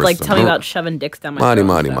come used on, to like Marissa. tell me Don't- about shoving dicks down my Marty, throat.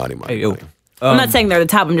 Marty, and stuff. Marty, Marty. Hey, yo. Marty. I'm not saying they're the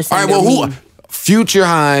top. I'm just All saying. right, well, they're who? mean. Future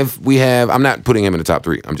Hive, we have. I'm not putting him in the top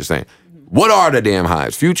three. I'm just saying. What are the damn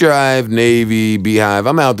hives? Future Hive, Navy, Beehive.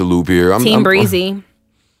 I'm out the loop here. Team Breezy.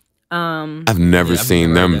 I've never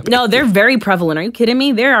seen never them. heard No, they're very prevalent. Are you kidding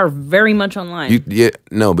me? They are very much online.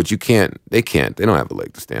 No, but you can't. They can't. They don't have a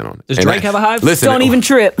leg to stand on. Does And Drake have a hive? Listen, Don't even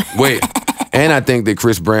trip. wait. And I think that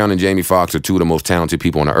Chris Brown and Jamie Foxx are two of the most talented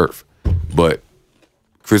people on the earth. But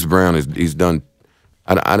Chris Brown he's done.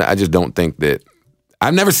 I just don't think that.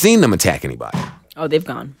 I've never seen them attack anybody. Oh, they've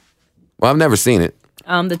gone. Well, I've never seen it.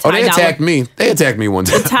 The Oh, Ty they attacked Dolla, me. They attacked me one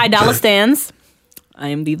time. Ty Dolla stands. I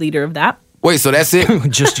am the leader of that. Wait, so that's it?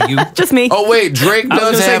 Just you. Just me. Oh wait, Drake I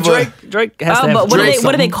was does gonna say have Drake has to Oh, have but what Drake are they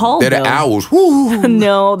something. called? They're the though? owls. Woo.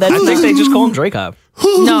 No, that's I think they just call him Drake Hive.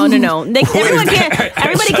 no.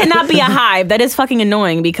 Everybody cannot be a hive. That is fucking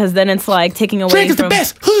annoying because then it's like taking away Drake is the from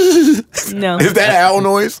best. no, Is that owl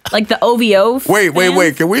noise? like the OVO.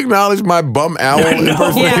 Wait. Can we acknowledge my bum owl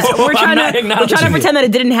impersonation? Yeah, we're trying not to acknowledging pretend that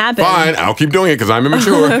it didn't happen. Fine, I'll keep doing it because I'm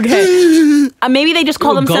immature. Okay. Maybe they just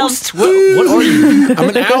call A themselves. ghost? What are you? I'm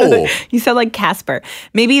an owl. You sound like Casper.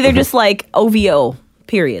 Maybe they're just like OVO.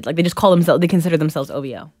 Period. Like they just call themselves. They consider themselves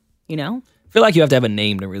OVO. You know? I feel like you have to have a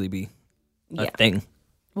name to really be a Yeah. thing.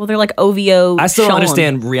 Well, they're like OVO. I still don't Sean.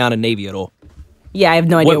 understand Rihanna Navy at all. Yeah, I have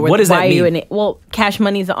no idea. What does that why are you mean? in it? Well, Cash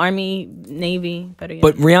Money's the Army, Navy. Better yet.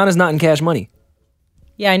 But Rihanna's not in Cash Money.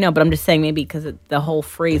 Yeah, I know, but I'm just saying maybe because the whole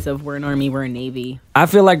phrase of we're an army, we're a navy. I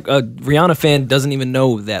feel like a Rihanna fan doesn't even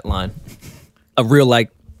know that line. A real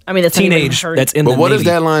like I mean, that's not even teenage heard. that's in But the what Navy.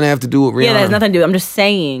 does that line have to do with Rihanna? Yeah, that has nothing to do. I'm just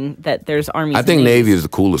saying that there's armies. I think and navies. Navy is the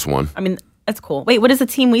coolest one. I mean, that's cool. Wait, what is the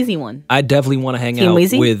Team Weezy one? I definitely want to hang Team out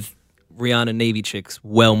Weezy? with Rihanna Navy chicks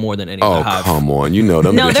well more than any Oh, of the Hive. come on. You know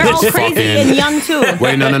them. No, they're all bitches crazy fucking- and young too.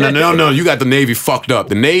 Wait, no. You got the Navy fucked up.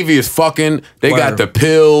 The Navy is fucking. They got Word. the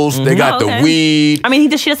pills. They got Oh, okay. the weed. I mean,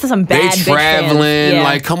 she just does some They bad bitch traveling. fans. Yeah.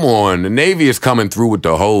 Like, come on. The Navy is coming through with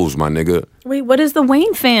the hoes, my nigga. Wait, what is the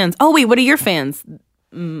Wayne fans? Oh, wait, what are your fans?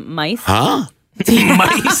 Mice? Huh? Team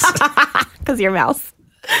Mice. Because you're a mouse.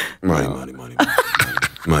 Money.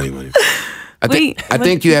 I Wait,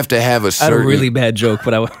 think you have to have a I had a certain. really bad joke,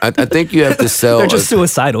 but I think you have to sell. they're just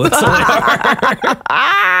suicidal. That's all they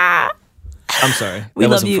are. I'm sorry. We That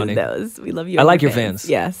love wasn't you. funny. We love you. I and like your fans.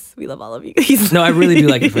 Yes, we love all of you. No, I really do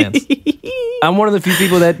like your fans. I'm one of the few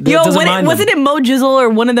people that Yo, doesn't mind wasn't them. it Mo Jizzle or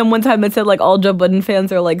one of them one time that said like all Joe Budden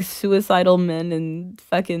fans are like suicidal men and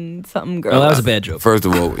fucking something girls? Oh, that was a bad joke. First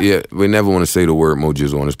of all, yeah, we never want to say the word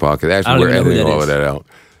Mojiz on this podcast. I Actually, don't we're even know who editing that all is. of that out.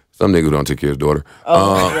 Some nigga who don't take care of his daughter.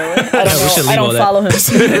 I don't we should know. I leave all don't that. follow him. We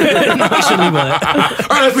should leave all that.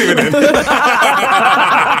 All right, let's leave it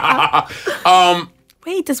in.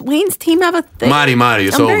 Wait, does Wayne's team have a thing? Marty,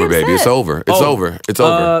 it's I'm very over, baby. It's upset. over. It's over. It's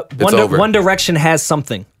over. It's over. One Direction has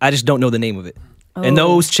something. I just don't know the name of it. And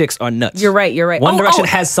those chicks are nuts. You're right. One Direction oh.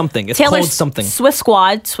 has something. It's Taylor called something. Swift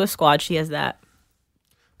Squad. She has that.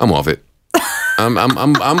 I'm off it. I'm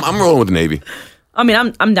rolling with the Navy. I mean,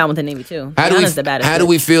 I'm down with the Navy too. Rihanna's the baddest. How do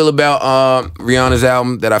we feel about Rihanna's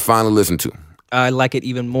album that I finally listened to? I like it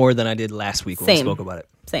even more than I did last week when we Same. spoke about it.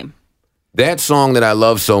 Same. That song that I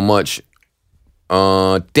love so much.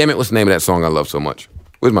 Damn it, what's the name of that song I love so much?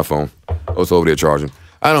 Where's my phone? Oh, it's over there charging.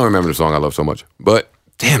 I don't remember the song I love so much. But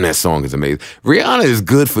damn, that song is amazing. Rihanna is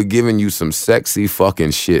good for giving you some sexy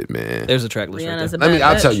fucking shit, man. There's a track list Rihanna's right there. a bad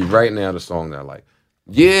I'll bitch. tell you right now the song that I like.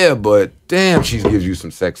 Yeah, but damn, she gives you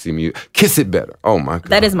some sexy music. Kiss It Better. Oh my God.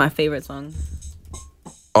 That is my favorite song.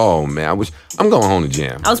 Oh man, I'm going home to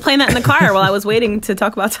jam. I was playing that in the car while I was waiting to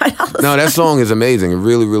talk about Ty Dolla Sign. No, that song is amazing. It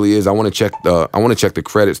really, really is. I want to check the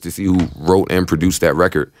credits to see who wrote and produced that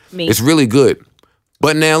record. Me. It's really good.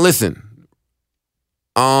 But now listen.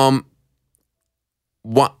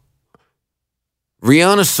 What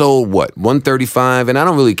Rihanna sold what? 135, and I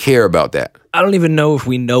don't really care about that. I don't even know if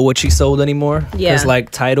we know what she sold anymore. Yeah. Because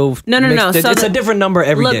like Tidal. No. It's So a different number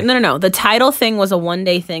every day. No. The Tidal thing was a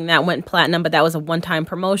one-day thing that went platinum, but that was a one-time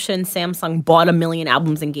promotion. Samsung bought 1 million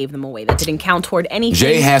albums and gave them away. That didn't count toward anything.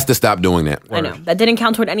 Jay has to stop doing that. I know. That didn't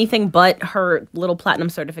count toward anything but her little platinum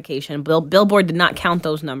certification. Billboard did not count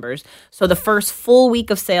those numbers. So the first full week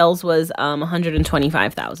of sales was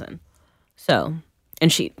 125,000. So,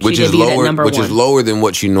 and she Which is debuted at lower. number Which one. is lower than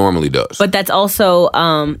what she normally does. But that's also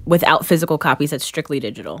without physical copies. That's strictly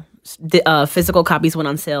digital. Physical copies went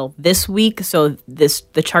on sale this week, so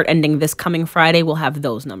the chart ending this coming Friday will have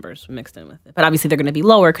those numbers mixed in with it. But obviously they're going to be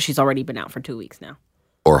lower because she's already been out for 2 weeks now.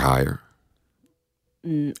 or higher.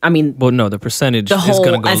 I mean, Well, no, the percentage The is whole-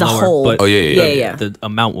 going to go as a lower. whole. But Oh yeah. the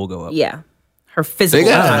amount will go up. yeah, her They physical.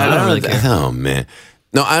 got, I don't really care. Oh man,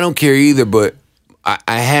 no, I don't care either. But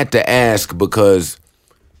I had to ask because,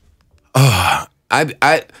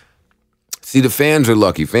 I see the fans are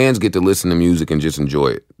lucky. Fans get to listen to music and just enjoy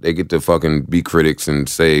it. They get to fucking be critics and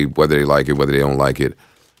say whether they like it, whether they don't like it.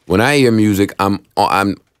 When I hear music, I'm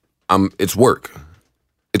it's work.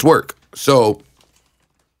 It's work. So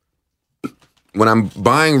when I'm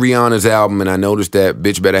buying Rihanna's album and I notice that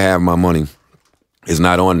Bitch Better Have My Money is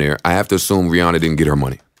not on there, I have to assume Rihanna didn't get her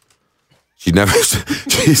money. She never.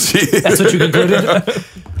 That's what you concluded?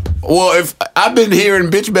 Well, if I've been hearing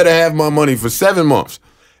 "Bitch Better Have My Money" for 7 months,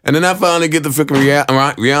 and then I finally get the fucking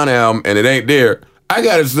Rihanna album and it ain't there, I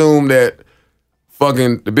gotta assume that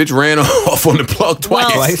fucking the bitch ran off on the plug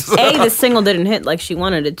twice. Well, A, the single didn't hit like she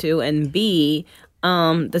wanted it to, and B,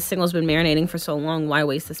 the single's been marinating for so long. Why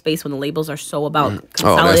waste the space when the labels are so about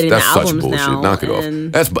consolidating that's the such albums bullshit. now? Knock it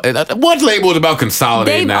And off. What label is about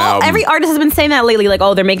consolidating the album? every artist has been saying that lately. Like,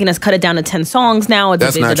 oh, they're making us cut it down to 10 songs now.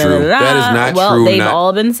 That's not true. That is not well, true. they've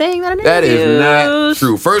all been saying that in That is not interviews.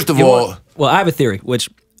 true. First of all, Well, I have a theory, which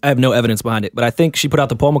I have no evidence behind it, but I think she put out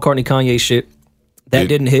the Paul McCartney Kanye shit. That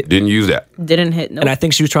didn't hit. Didn't use that. Didn't hit. Nope. And I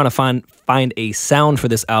think she was trying to find a sound for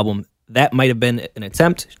this album. That might have been an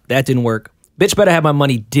attempt. That didn't work. Bitch Better Have My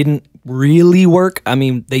Money didn't really work. I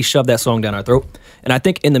mean, they shoved that song down our throat. And I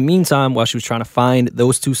think in the meantime, while she was trying to find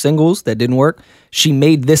those 2 singles that didn't work, she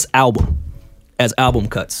made this album as album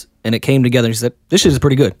cuts. And it came together and she said, this shit is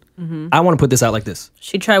pretty good. I want to put this out like this.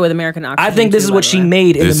 She tried with American Oxygen. I think this too, is by what the she way.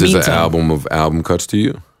 made in This the is meantime. an album of album cuts to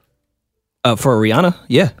you. For Rihanna,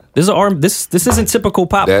 yeah. This is this isn't typical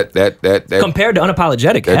pop. That Compared to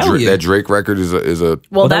Unapologetic, that, hell yeah. That Drake record is a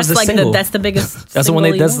Well, that was that's the like single. that's the biggest. That's the one.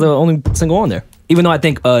 single That's you the want. only single on there. Even though I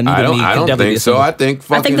think Needed I Me don't, could I don't definitely be think a so. single. I think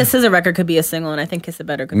fucking I think this is a record could be a single, and I think Kiss It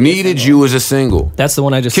Better could be a Needed single. You is a single. That's the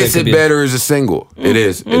one I just Kiss said. It could be a- Better is a single. It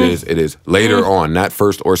is. It is. Later on, not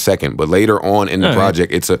first or second, but later on in the All right.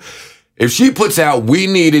 project, it's a. If she puts out We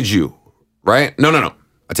Needed You, right? No.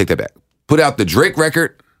 I take that back. Put out the Drake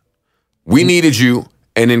record, We Needed You,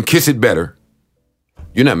 and then Kiss It Better.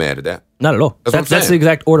 You're not mad at that. Not at all. That's what I'm That's the saying.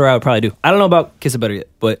 exact order I would probably do. I don't know about Kiss It Better yet,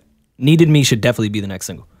 but Needed Me should definitely be the next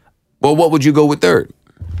single. Well, what would you go with third?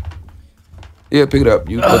 Yeah, pick it up.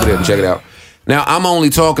 You look at it and check it out. Now, I'm only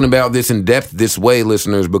talking about this in depth this way,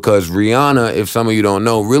 listeners, because Rihanna, if some of you don't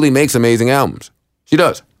know, really makes amazing albums. She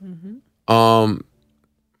does.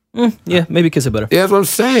 Yeah, maybe Kiss It Better. Yeah, that's what I'm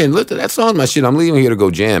saying. Look, that song's my shit. I'm leaving here to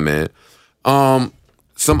go jam, man.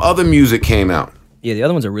 Some other music came out. Yeah, the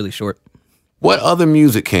other ones are really short. What other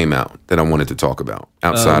music came out that I wanted to talk about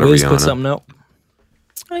outside of Wiz Rihanna? put something out.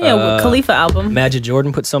 Oh yeah, Khalifa album. Magic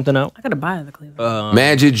Jordan put something out. I gotta buy the Khalifa.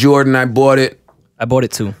 Magic Jordan, I bought it. I bought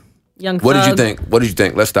it too. Young What did you Thug. think? What did you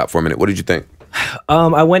think? Let's stop for a minute. What did you think?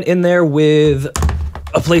 I went in there with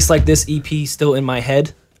A Place Like This EP still in my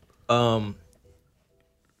head. And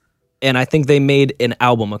I think they made an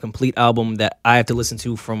album, a complete album that I have to listen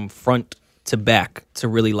to from front to back to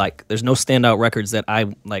really like. There's no standout records that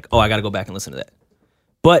I like, oh, I got to go back and listen to that.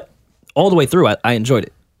 But all the way through, I enjoyed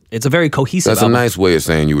it. It's a very cohesive That's album. a nice way of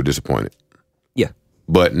saying you were disappointed. Yeah.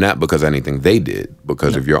 But not because of anything they did,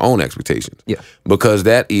 because of your own expectations. Yeah. Because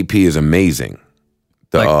that EP is amazing.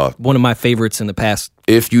 Like one of my favorites in the past.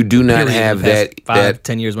 If you do not Period, have in the that, past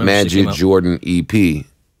 10 years, whenever shit came Magic out. Jordan EP,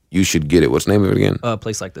 you should get it. What's the name of it again? A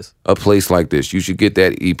Place Like This. A Place Like This. You should get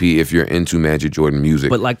that EP if you're into Magic Jordan music.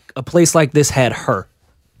 But like A Place Like This had her.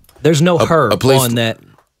 There's no her A Place- on that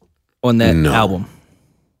No. album.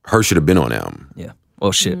 Her should have been on the album. Yeah.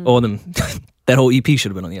 Well, shit. All them. That whole EP should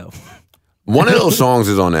have been on the album. One of those songs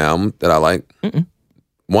is on the album that I like.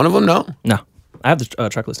 One of them, no? No, I have the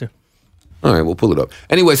track list here. All right, we'll pull it up.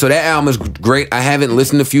 Anyway, so that album is great. I haven't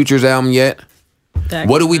listened to Future's album yet. That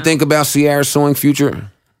What do came we out. think about Ciara suing Future?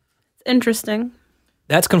 Interesting.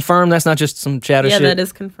 That's confirmed. That's not just some chatter Yeah, shit. that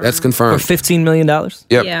is confirmed. That's For confirmed. $15 million.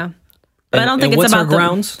 Yep. Yeah. But I don't think it's what's about her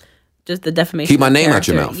grounds. just the defamation. Keep my of name out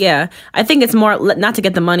your character. mouth. Yeah, I think it's more not to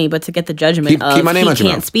get the money, but to get the judgment Keep of my name he out your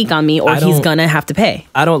can't mouth. speak on me, or I he's don't- gonna have to pay.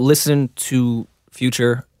 I don't listen to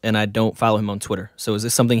Future, and I don't follow him on Twitter. So is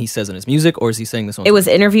this something he says in his music, or is he saying this on? It was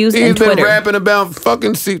interviews He's and been Twitter, rapping about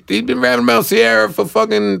fucking. He's been rapping about Ciara for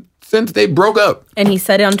fucking since they broke up. and he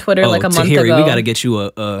said it on Twitter like a month Tahiri, ago. we got to get you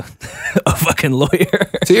a a fucking lawyer,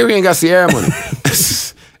 Tahiri ain't got Ciara money,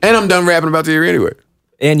 and I'm done rapping about Tahiri anyway.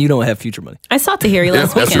 and you don't have Future money. I saw Tahiri Yeah,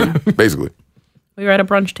 last that's weekend. true. Basically, We were at a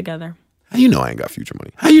brunch together. how you know I ain't got Future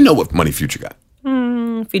money? How you know what money Future got?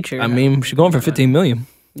 Future. I mean, she's going for $15 million.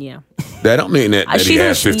 yeah. That don't mean that, he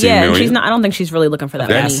has 15 yeah, million. she's not. I don't think she's really looking for that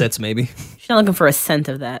money. Assets, maybe. She's not looking for a cent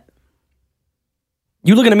of that.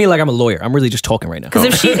 You looking at me like I'm a lawyer. I'm really just talking right now. Because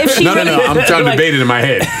if she No, really, I'm trying to debate it in my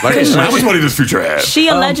head. Like, how much money does Future have? she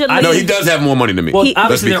allegedly. No, he does have more money than me. Well, Let's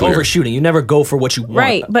obviously be they're clear. overshooting. You never go for what you want.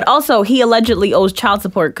 Right, but also he allegedly owes child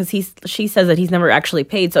support because she says that he's never actually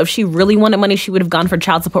paid. So if she really wanted money, she would have gone for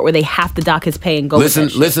child support where they have to dock his pay and go. Listen, with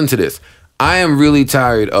that shit. listen to this. I am really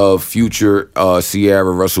tired of Future, Ciara,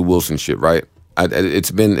 Russell Wilson shit. Right? It's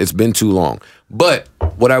been too long. But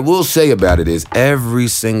what I will say about it is every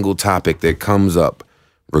single topic that comes up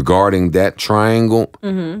regarding that triangle,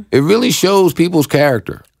 it really shows people's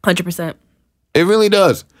character. 100%. It really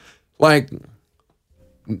does. Like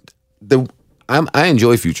I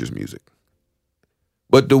enjoy Future's music,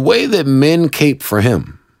 but the way that men cape for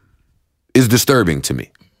him is disturbing to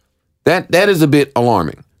me. That is a bit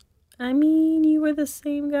alarming. I mean, you were the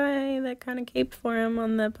same guy that kind of caped for him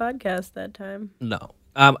on that podcast that time. No.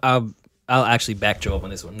 I'll actually back Joe up on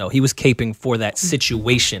this one. No, he was caping for that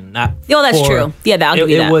situation, not. Oh, that's for- true. Yeah, I'll give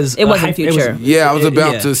you that. It wasn't Future. Yeah, I was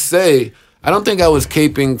about Yeah. to say, I don't think I was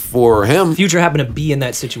caping for him. Future happened to be in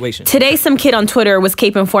that situation. Today, some kid on Twitter was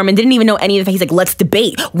caping for him and didn't even know any of it. He's like, let's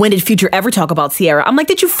debate. When did Future ever talk about Ciara? I'm like,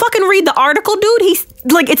 did you fucking read the article, dude? He's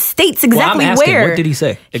like, it states exactly I'm asking, where. what did he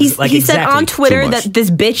say? He said exactly. on Twitter Too much. that this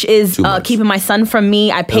bitch is Too much. keeping my son from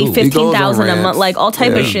me. I pay Ooh. He goes on $15,000 a month, rants. like all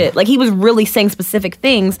type of Yeah. shit. Like he was really saying specific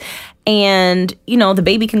things. And, you know, the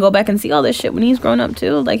baby can go back and see all this shit when he's grown up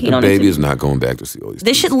too. Like he The don't need baby to- is not going back to see all these. This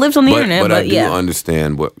things. shit lives on the internet, but I but do yeah.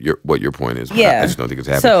 understand what your point is. Yeah. I just don't think it's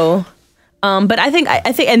happening. So, but I think,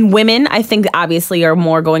 and women, I think obviously are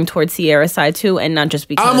more going towards Ciara's side too, and not just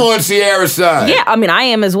because. I'm on Ciara's side. Yeah, I mean, I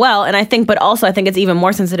am as well. And I think, but also I think it's even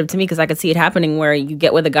more sensitive to me because I could see it happening where you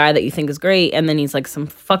get with a guy that you think is great and then he's like, some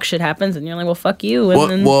fuck shit happens and you're like, well, fuck you. And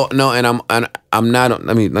then, Well, no, and I'm not.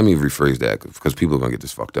 Let me rephrase that because people are gonna get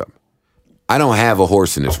this fucked up. I don't have a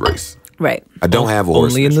horse in this race. Right. I don't have a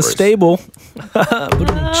horse Only in this the race. stable.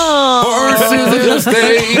 Horses in the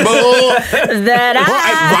stable.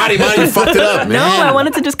 Roddy, you fucked it up, man. No, I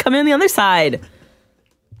wanted to just come in the other side.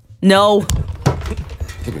 No.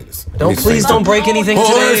 Give me this. Please don't break anything today.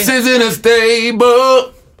 Horses in a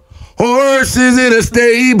stable. Horses in a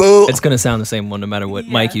stable. It's gonna sound the same one no matter what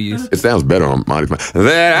mic you use. It sounds better on Monty's mic.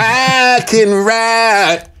 That I can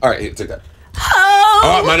ride. All right, here, take that.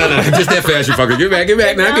 Oh, no, just that fast, you fucker. Give it back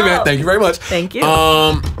now. Give it back. Thank you very much. Thank you.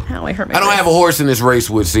 How I hurt my I don't have a horse in this race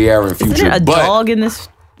with Sierra and Future. Is there a but dog in this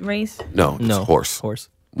race? No, it's No. horse. Horse.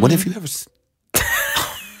 When have you ever?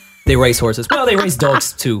 They race horses. Well, they race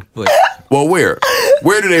dogs too, but Well, where?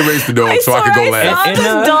 Where do they race the dog so I can go laugh? And,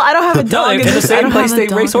 I don't have a dog in in the this. same I don't place have a they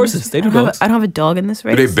dog race in horses. this- They do I don't have dogs. I don't have a dog in this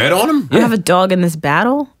race. Do they bet on them? I don't have a dog in this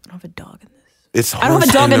battle. I don't have a dog in this. It's I don't have a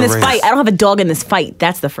horse dog in the this race. fight. I don't have a dog in this fight.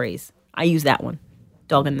 That's the phrase. I use that one.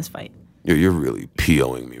 Dog in this fight. You're really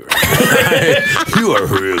POing me right now. You are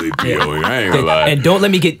really POing. I ain't gonna lie. and don't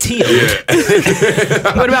let me get teal.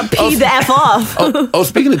 What about pee the F off? Oh,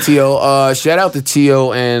 speaking of Tio, shout out to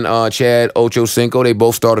Tio and Chad Ochocinco. They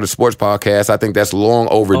both started a sports podcast. I think that's long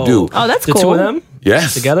overdue. Oh, that's the cool. two of them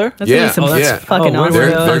Yes. together. That's Yeah. gonna be some Oh, that's- yeah. fucking we're awesome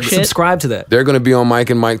They're- gonna they're- shit. subscribe to that. They're going to be on Mike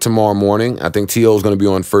and Mike tomorrow morning. I think Tio is going to be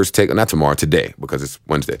on First Take. Not tomorrow, today, because it's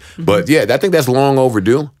Wednesday. But yeah, I think that's long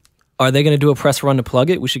overdue. Are they going to do a press run to plug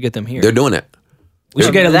it? We should get them here. They're doing that. We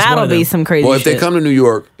should get at least one That'll of be them. some crazy Well, if shit. they come to New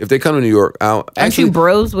York, I'll Aren't actually. you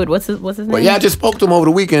bros with what's his name? Well, yeah, I just spoke to him over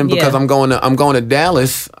the weekend because Yeah. I'm going to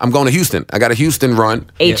Dallas. I'm going to Houston. I got a Houston run.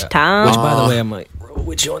 H Town. Which, by the way, I might roll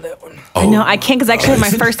with you on that one. I know I can't because I actually had my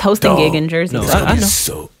first hosting gig in Jersey. No, so- I know.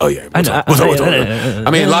 So, oh yeah, I know. what's up? I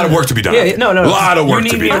mean, a lot of work to be done. Yeah, no. A lot of work you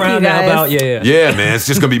to need be me done. around to help guys. out. Yeah. Yeah, man, it's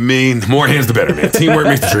just gonna be mean. More hands, the better, man. Teamwork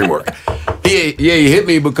makes the dream work. He hit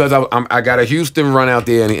me because I got a Houston run out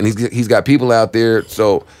there, and he's got people out there.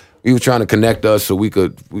 So he was trying to connect us so we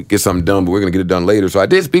could get something done, but we're gonna get it done later. So I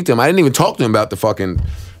did speak to him. I didn't even talk to him about the fucking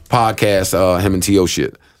podcast, him and T.O.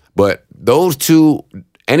 shit. But those two,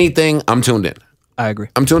 anything, I'm tuned in. I agree.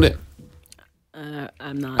 I'm tuned in.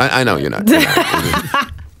 I'm not. I know you're not. I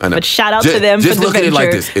know. But shout out to them Just for the look at it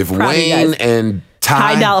like venture. this: if Proud of you Wayne guys. and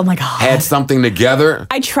Ty Ty Dolla, oh my God. had something together.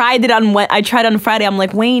 I tried it on Friday. I'm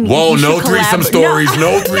like, Wayne. Whoa, you no should threesome collab- stories.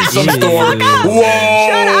 No threesome stories.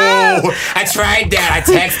 Whoa. I tried that.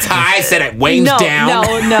 I text Ty, said Wayne's No, down.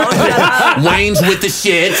 no. Shut up. Wayne's with the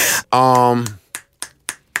shits.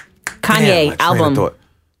 Kanye my train of album. thought.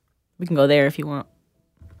 We can go there if you want.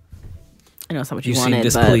 I know it's not what you You seem wanted,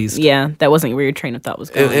 displeased. but yeah, that wasn't where your train of thought was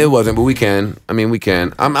going. It wasn't, but we can. I mean, we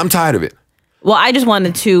can. I'm tired of it. Well, I just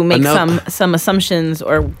wanted to make Enough. some assumptions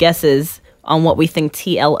or guesses on what we think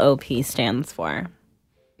TLOP stands for.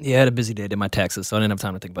 Yeah, I had a busy day. Did my taxes, so I didn't have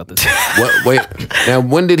time to think about this. What? Wait. Now,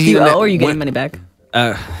 when did Do he? you owe or are you when, getting money back?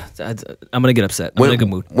 I'm gonna get upset. I'm in a good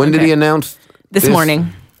mood. When did he announce This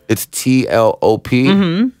morning. It's TLOP.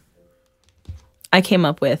 Mm-hmm. I came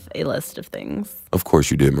up with a list of things. Of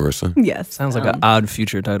course you did, Marissa. Yes. Sounds like an odd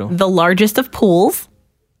future title. The largest of pools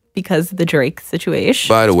because of the Drake situation.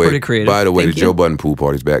 By the way, pretty creative. the Thank Joe you. Budden pool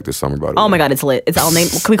party's back this summer. By the way. Oh my God, it's lit. Can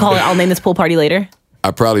we call it I'll name this pool party later?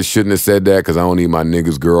 I probably shouldn't have said that because I don't need my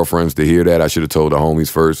niggas' girlfriends to hear that. I should have told the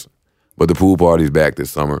homies first. But the pool party's back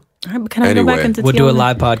this summer. All right, but can I go Anyway. back into We'll do a TL?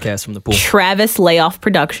 live podcast from the pool. Travis Layoff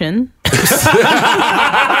Production.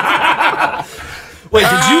 Wait,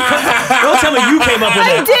 did you? Don't tell me you came up with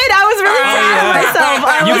I that. did. I was really proud of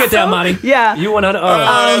myself. You get that, Monty. Yeah. You went on.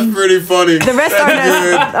 That's pretty funny. The rest are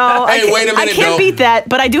not. Oh, Hey, wait a minute, I can't though. beat that,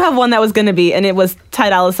 but I do have one that was going to be, and it was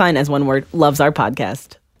Ty Dolla $ign as one word. Loves our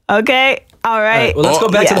podcast. Okay. All right. Well, let's go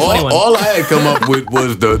back to the funny one. All I had come up with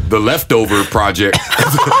was the leftover project.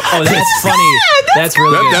 Oh, that's funny. That's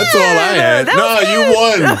really good. That's all I had. That No, was you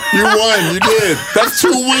won. You won. You did. That's 2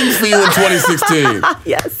 wins for you in 2016.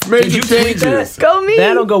 Yes. Major Did you tweet changes. that? Go me.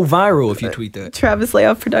 That'll go viral if you tweet that. Travis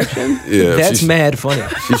Layoff Production. Yeah, That's mad funny.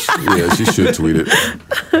 she should tweet it,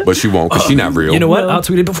 but she won't because she's not real. You know what? I'll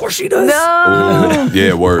tweet it before she does. No.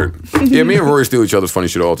 Yeah, word. Yeah, me and Rory steal each other's funny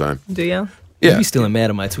shit all the time. Do you? Yeah. You be stealing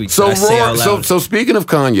mad at my tweets. So, that I say out loud. so speaking of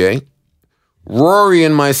Kanye, Rory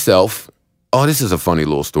and myself. Oh, this is a funny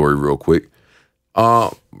little story, real quick.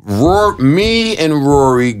 Me and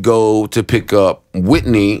Rory go to pick up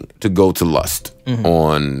Whitney to go to Lust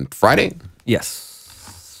on Friday.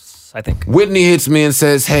 Yes, I think. Whitney hits me and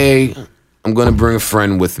says, "Hey, I'm gonna bring a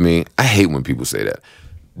friend with me." I hate when people say that.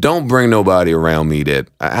 don't bring nobody around me that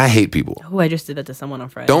I hate people. Oh, I just did that to someone on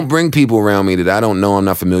Friday. Don't bring people around me that I don't know, I'm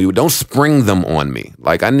not familiar with. Don't spring them on me.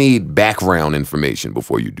 Like, I need background information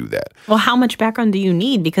before you do that. Well, how much background do you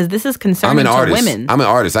need? Because this is concerning to women. I'm an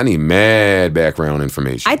artist. I need mad background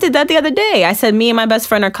information. I did that the other day. I said, me and my best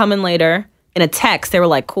friend are coming later. In a text, they were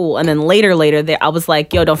like, cool. And then later, I was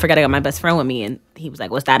like, yo, don't forget I got my best friend with me. And he was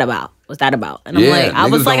like, what's that about? What's that about? And I'm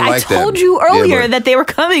like, I told you earlier that they were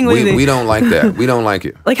coming with me. We don't like that. We don't like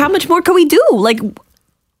it. Like, how much more could we do? Like,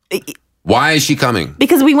 why is she coming?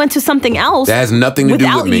 because we went to something else. That has nothing to do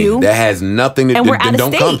without with me. you. That has nothing to do. And we're Then out of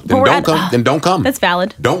don't state. come. But Then we're don't at- come. Then don't come. That's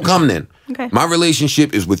valid. Don't come then. Okay. My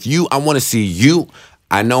relationship is with you. I want to see you.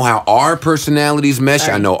 I know how our personalities mesh.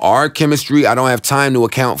 I know our chemistry. I don't have time to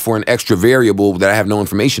account for an extra variable that I have no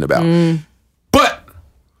information about. But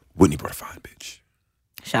Whitney brought a fine bitch.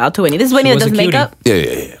 Shout out to Whitney. This is Whitney that was a does cutie. makeup.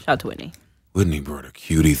 Yeah. Shout out to Whitney. Whitney brought a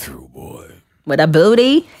cutie through, boy. With a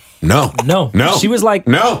booty. No. No. She was like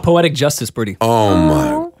poetic justice pretty. Oh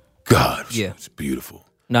my God. Yeah. It's beautiful.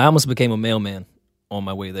 No, I almost became a mailman on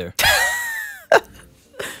my way there.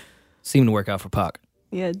 Seemed to work out for Pac.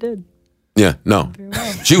 Yeah, it did. Yeah, no.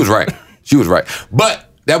 She was right. She was right. But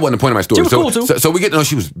that wasn't the point of my story. She was cool, too. So we get to know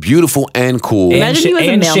she was beautiful and cool. Imagine you as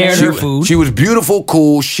a And mailman. shared her food. She was beautiful,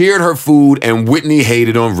 cool, shared her food, and Whitney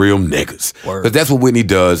hated on real niggas. Word. Because that's what Whitney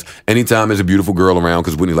does anytime there's a beautiful girl around,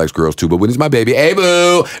 because Whitney likes girls too, but Whitney's my baby. Hey,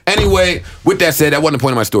 boo. Anyway, with that said, that wasn't the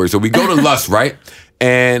point of my story. So we go to Lust, right?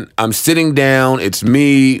 And I'm sitting down. It's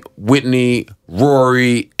me, Whitney,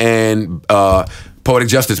 Rory, and Poetic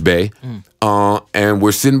Justice Bay. And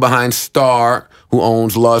we're sitting behind Star, who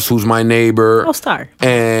owns Lust, who's my neighbor. Oh, Star.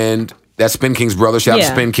 And that's Spin King's brother. Shout out to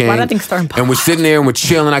Yeah. Spin King. Why did I think Star and And we're sitting there and we're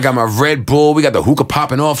chilling. I got my Red Bull. We got the hookah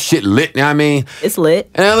popping off. Shit lit, you know what I mean? It's lit.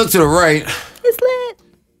 And I look to the right It's lit.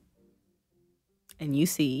 And you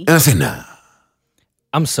see. and I said, nah,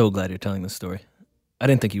 I'm so glad you're telling this story. I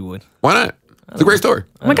didn't think you would. why not? It's a great story.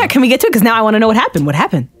 Oh my God, can we get to it? Because now I want to know what happened. What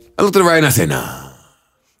happened? I looked to the right and I said, nah.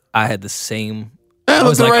 I had the same. I I looked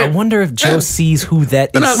was to the like, right. I wonder if Joe sees who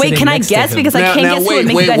that is. Wait, sitting can I next to guess? him. Because I can't guess who would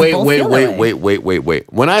make you guys both feel that way.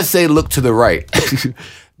 When I say look to the right,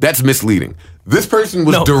 that's misleading. This person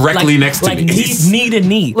was No, directly next to like me. knee to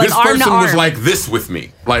knee. Like this arm to person was arm. like this with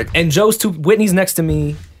me. Like, And Whitney's next to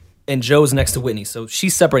me, and Joe's next to Whitney. So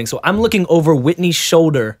she's separating. So I'm looking over Whitney's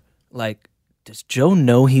shoulder, like, does Joe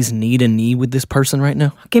know he's knee to knee with this person right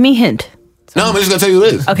now? Give me a hint. no, I'm just gonna tell you who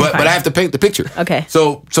it is. Okay, but fine. I have to paint the picture. Okay.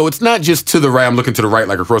 So it's not just to the right. I'm looking to the right,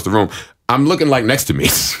 like across the room. I'm looking like next to me.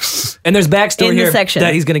 And there's backstory In the here section.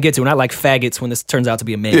 that he's gonna get to. And I like faggots when this turns out to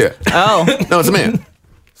be a man. Yeah. Oh. No, it's a man.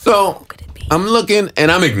 So I'm looking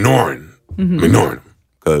and I'm ignoring. I'm ignoring him.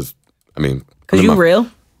 Because, I mean. Because you real?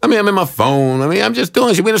 I mean, I'm in my phone. I mean, I'm just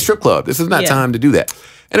doing shit. We in a strip club. This is not Yeah. time to do that.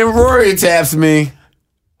 And then Rory taps me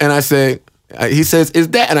and I say, he says, is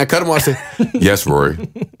that? And I cut him off. I say, yes, Rory.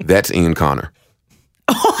 That's Ian Connor.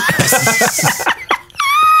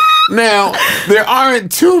 Now, there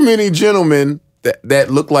aren't too many gentlemen that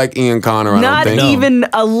look like Ian Connor, I Not don't think. even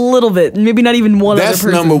a little bit. Maybe not even one That's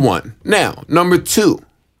other person. number one. Now, number two.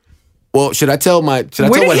 Well, should I tell Where what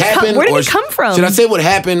did he come- happened? where did or he come from? Should I say what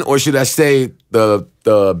happened, or should I say the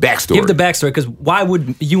backstory? Give the backstory, because why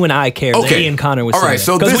would you and I care that Ian Connor was all right.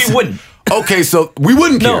 So because this, we wouldn't. Okay, so we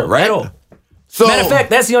wouldn't care, No, right? at all. So Matter of fact,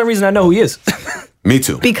 that's the only reason I know who he is. me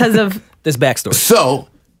too. Because of This backstory. So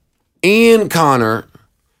Ian Connor,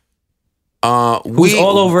 Who's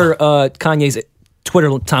all over Kanye's Twitter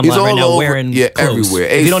timeline he's all right now over, wearing yeah, clothes. everywhere.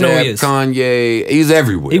 If you don't know who he A$AP, is. Kanye, he's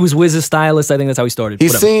everywhere. He was Wiz's stylist. I think that's how he started. He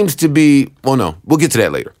Whatever. seems to be. Well, no, we'll get to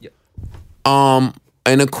that later. Yep. An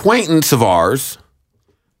acquaintance of ours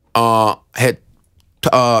had.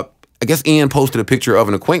 I guess Ian posted a picture of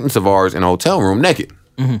an acquaintance of ours in a hotel room naked.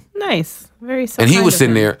 nice. Very so And he kind was of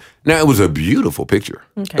sitting him. there. Now, it was a beautiful picture.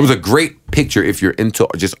 Okay. It was a great picture if you're into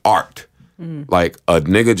just art. Like a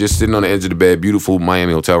nigga just sitting on the edge of the bed, beautiful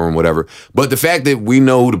Miami hotel room, whatever. But the fact that we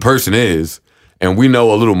know who the person is and we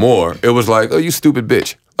know a little more, it was like, oh, you stupid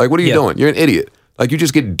bitch. Like, what are you Yeah. doing? You're an idiot. Like, you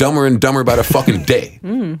just get dumber and dumber by the fucking day.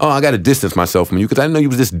 Oh, I got to distance myself from you because I didn't know you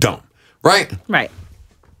was this dumb. Right? Right.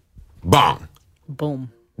 Bong.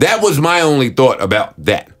 Boom. That was my only thought about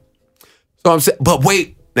that. So I'm saying, but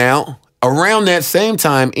wait, now, around that same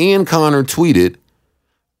time, Ian Connor tweeted,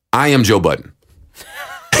 I am Joe Budden.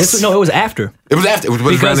 It was after. It was after. It was around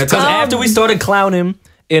Because that time. after we started clowning him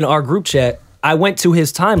in our group chat, I went to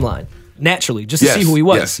his timeline naturally just to see who he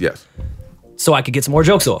was, Yes. so I could get some more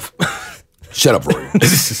jokes off. Shut up, Rory.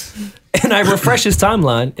 And I refresh his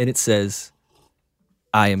timeline, and it says,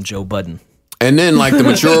 "I am Joe Budden." And then, like the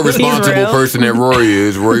mature, responsible real. person that Rory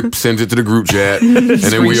is, Rory sends it to the group chat, and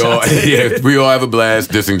then we all have a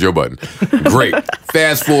blast dissing Joe Budden. Great.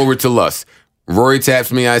 Fast forward to Lust. Rory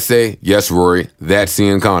taps me. I say, "Yes, Rory, that's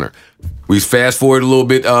Ian Connor." We fast forward a little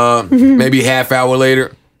bit, maybe half hour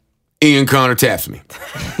later. Ian Connor taps me.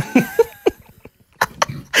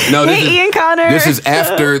 No, Ian Connor. This is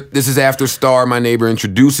after Star, my neighbor,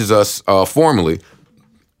 introduces us formally.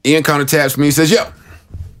 Ian Connor taps me. He says, "Yo,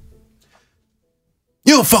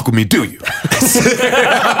 you don't fuck with me, do you?"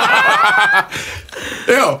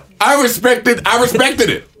 Yo, I respected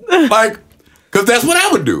it. Like, because that's what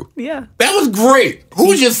I would do. Yeah. That was great.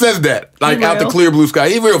 Who just says that? Like, out the clear blue sky.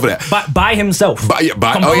 He's real for that. By himself. He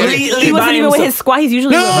wasn't even with his squad. He's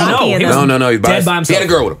usually with Rocky. No. He's dead by himself. He had a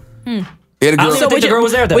girl with him. He had a girl. I don't think the girl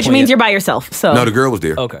was there at that which point means yet. you're by yourself. So No, the girl was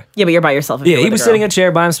there. Okay. yeah, but you're by yourself. if Yeah, you're he with was a sitting girl. in a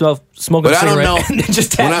chair by himself, smoking But a I don't cigarette, know. and then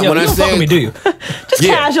just When I- tapped. when I You don't fuck say- with me, do you? just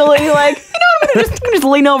Yeah. casually, like, you know, I'm gonna just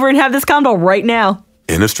lean over and have this convo right now.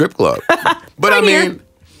 In a strip club. But I Right here. mean,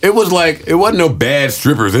 it wasn't no bad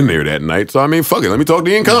strippers in there that night. So I mean, fuck it. Let me talk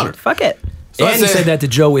to Ian Connor. Fuck it. So I And he said that to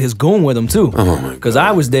Joe with his goon with him too. Oh my Because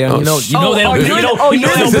I was there. And you know they don't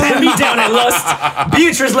pat me down at Lust.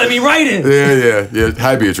 Beatrice let me right in. Yeah.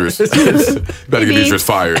 Hi, Beatrice. Better get Beatrice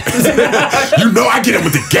fired. You know I get him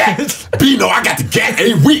with the gat. B know I got the gat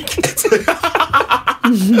a week.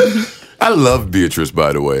 I love Beatrice,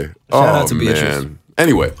 by the way. Shout out to Beatrice. Man.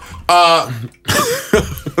 Anyway, what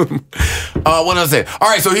did I say? All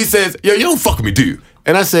right, so he says, "Yo, you don't fuck with me, do you?"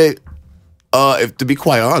 And I say, if to be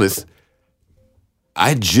quite honest,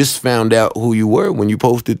 I just found out who you were when you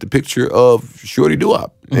posted the picture of Shorty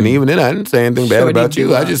Doo-Wop. And even then, I didn't say anything bad Shorty about you.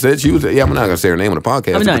 I Doo-Wop. just said she was, I'm not going to say her name on the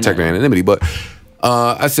podcast to protect her anonymity. But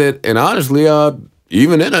I said, and honestly,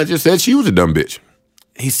 even then, I just said she was a dumb bitch.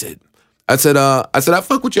 He said, I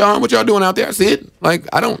fuck with y'all. What y'all doing out there? I said, like,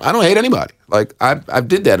 I don't hate anybody. Like, I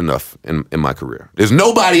did that enough in my career. There's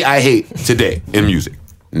nobody I hate today in music.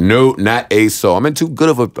 No, not a soul. I'm in too good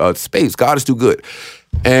of a space. God is too good.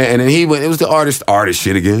 And then he went, it was the artist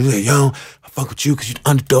shit again. He was like, "Yo, I fuck with you because you the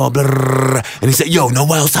underdog, blah, blah, blah." And he said, "Yo, know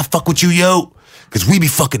why else I fuck with you, yo? Because we be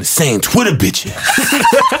fucking the same Twitter bitches."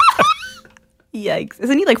 Yikes!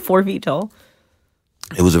 Isn't he like 4 feet tall?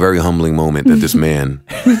 It was a very humbling moment that this man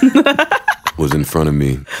was in front of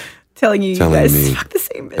me Telling you telling guys me fuck the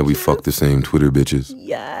same bitch. that we fuck the same Twitter bitches.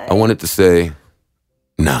 Yeah. I wanted to say,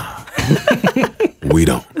 nah, we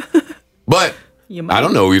don't. But You might. I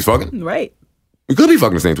don't know who he's fucking. Right. We could be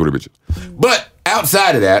fucking the same Twitter bitches. But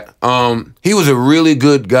outside of that, he was a really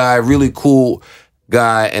good guy, really cool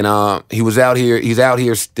guy, and he's out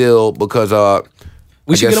here still because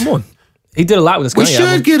We should get him on. He did a lot with this. We Kanye should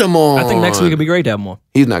album. get him on. I think next week would be great to have him on.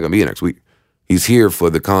 He's not gonna be here next week. He's here for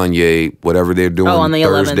the Kanye, whatever they're doing on the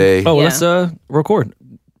 11th. Thursday. Oh, Yeah. let's record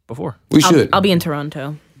before. We should. I'll be in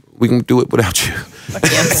Toronto. We can do it without you.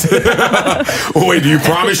 Oh, wait, do you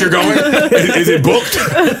promise you're going? Is it booked?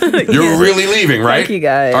 You're really leaving, right? Thank you,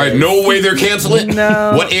 guys. All right, no way they're canceling?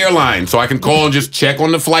 No. What airline? So I can call and just check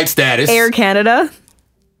on the flight status. Air Canada.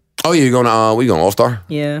 Oh, yeah, you're going to, we going All-Star?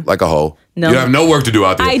 Yeah. Like a hoe. No. You have no work to do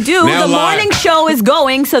out there. I do. Now The lie. morning show is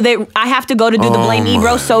going, so that I have to go to do the Blame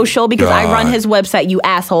Ebro social because I run God. his website, you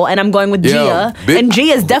asshole, and I'm going with Yo, Gia. big- And Gia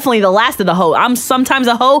is definitely the last of the hoe. I'm sometimes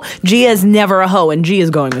a hoe. Gia is never a hoe, and Gia is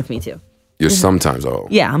going with me too. You're sometimes a hoe.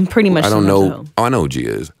 Yeah, I'm pretty much. I don't sometimes a know. hoe. Oh, I know who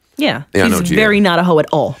Gia is. Yeah, Yeah, I know he's Gia. very not a hoe at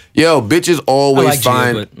all. Yo, bitches always I like Gia,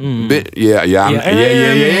 find. but, Yeah.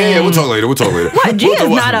 Yeah. We'll talk later. What? Gia's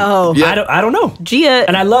not a hoe. Yeah. I don't know. Gia,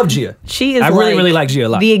 And I love Gia. she is. I really like Gia a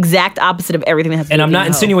lot. The exact opposite of everything that has. To And do I'm with not being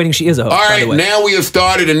a hoe. insinuating she is a hoe. All by right, the way. now we have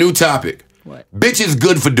started a new topic. What? Bitch is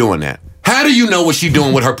good for doing that. How do you know what she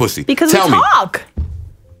doing with her pussy? Because Tell we me. talk.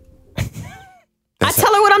 I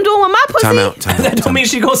tell her what I'm doing with my pussy. Time out. That don't mean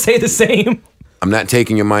she gonna say the same. I'm not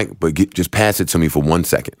taking your mic, but just pass it to me for 1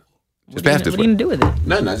 second. Just pass this What are you way. gonna do with it?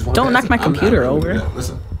 Nothing. I just want Don't knock my computer over.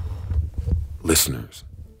 Listen, listeners,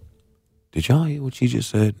 did y'all hear what she just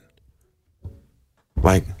said?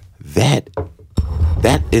 Like that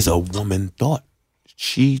is a woman thought.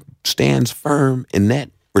 She stands firm in that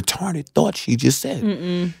retarded thought she just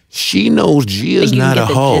said. She knows Gia's Think you not can a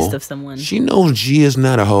get the hoe. gist of someone. She knows Gia's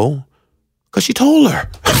not a hoe because she told her.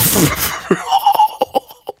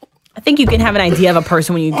 I think you can have an idea of a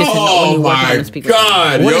person when you get to know when you walk around and speak with them.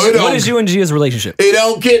 God, What yo, it is you and Gia's relationship? It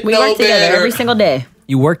don't get We no work together better. every single day.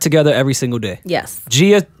 You work together every single day. Yes.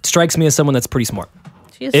 Gia strikes me as someone that's pretty smart.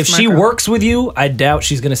 She is a If smart she girl. works with you, I doubt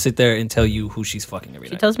she's gonna sit there and tell you who she's fucking every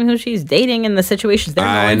She night. tells me who she's dating and the situations they're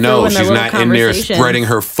going I through know and their she's little not in there conversations. spreading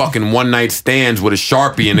her fucking one night stands with a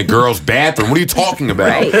Sharpie in the girl's bathroom. What are you talking about?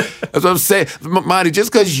 Right. That's what I'm saying. Marty,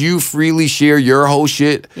 just because you freely share your whole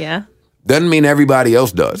shit, Yeah. doesn't mean everybody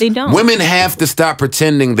else does. They don't. Women have to stop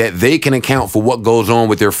pretending that they can account for what goes on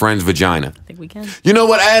with their friend's vagina. I think we can. You know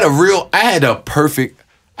what? I had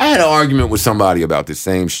an argument with somebody about this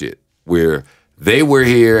same shit where they were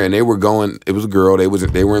here and they were going, it was a girl, they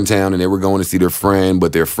were in town and they were going to see their friend,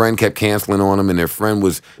 but their friend kept canceling on them and their friend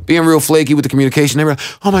was being real flaky with the communication. They were like,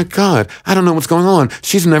 oh my God, I don't know what's going on.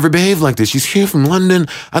 She's never behaved like this. She's here from London.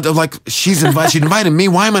 She invited me.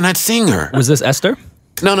 Why am I not seeing her? Was this Esther?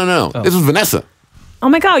 No. Oh. This was Vanessa. Oh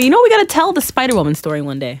my God, you know we got to tell the Spider-Woman story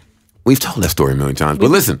one day. We've told that story a million times, but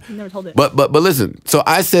listen. We've never told it. But listen. So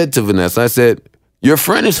I said to Vanessa, I said, your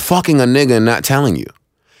friend is fucking a nigga and not telling you.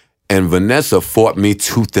 And Vanessa fought me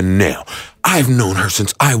tooth and nail. I've known her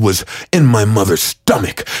since I was in my mother's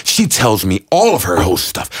stomach. She tells me all of her whole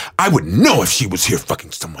stuff. I would know if she was here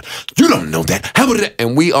fucking someone. You don't know that. How would it?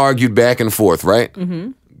 And we argued back and forth, right?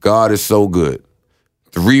 Mm-hmm. God is so good.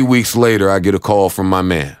 3 weeks later, I get a call from my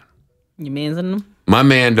man. You man's in them? My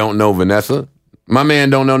man don't know Vanessa. My man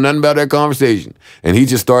don't know nothing about that conversation. And he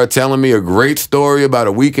just started telling me a great story about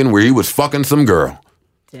a weekend where he was fucking some girl.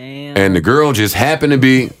 Damn. And the girl just happened to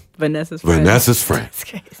be Vanessa's friend. That's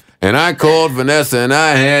crazy. And I called Vanessa and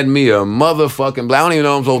I had me a motherfucking, I don't even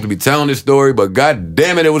know I'm supposed to be telling this story, but god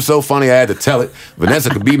damn it was so funny I had to tell it.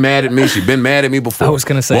 Vanessa could be mad at me. She's been mad at me before. I was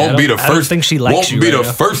going to say, I don't think she likes you. Won't be right the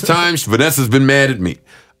now. first time Vanessa's been mad at me.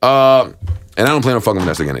 And I don't plan on fucking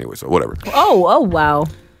Vanessa again anyway, so whatever. Oh, wow.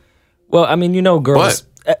 Well, I mean, you know, girls.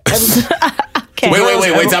 Okay.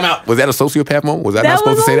 Wait, time out. Was that a sociopath moment? Was I not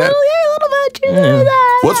supposed to say that? A little bit. You know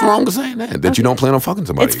that. What's wrong with saying that? That you don't plan on fucking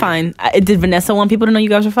somebody? It's fine. Did Vanessa want people to know you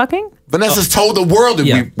guys were fucking? Vanessa's told the world that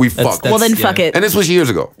Yeah, we that's- fucked. that's- Well, then yeah. fuck it. And this was years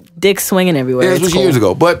ago. Dick swinging everywhere. Yeah, this It's was cool. years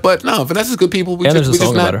ago. But no, Vanessa's good people. And there's a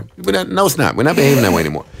song about her. No, it's not. We're not behaving that way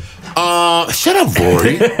anymore. Shut up,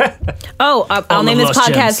 Rory. Oh, I'll name the this lost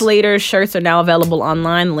podcast gems. later. Shirts are now available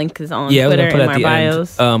online. Link is on Yeah, we're Twitter gonna put it in at our the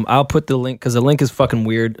bios. end. I'll put the link because the link is fucking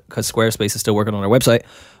weird because Squarespace is still working on our website.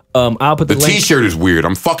 I'll put The the link. T-shirt is weird.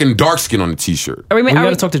 I'm fucking dark skin on the T-shirt. Are we, We are got we-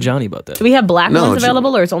 to talk to Johnny about that. do we have black No, ones it's-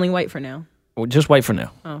 available, or it's only white for now? Well, just white for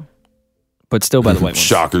now. Oh. But still by the white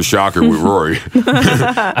ones. Shocker with Rory.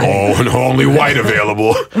 Oh, and only white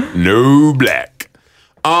available. No black.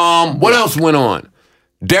 What else went on?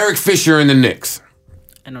 Derek Fisher and the Knicks.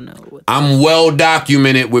 I don't know. I'm well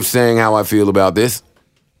documented with saying how I feel about this.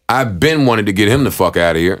 I've been wanting to get him the fuck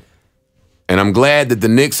out of here. And I'm glad that the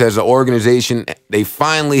Knicks as an organization, they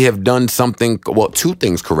finally have done something, well, two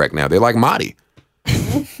things correct now. They're like Mahdi.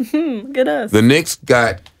 Look at us. The Knicks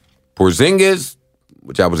got Porzingis,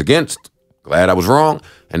 which I was against. Glad I was wrong.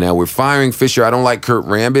 And now we're firing Fisher. I don't like Kurt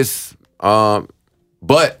Rambis.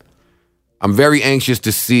 But I'm very anxious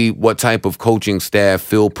to see what type of coaching staff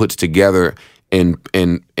Phil puts together in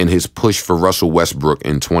his push for Russell Westbrook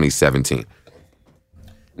in 2017.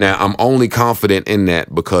 Now, I'm only confident in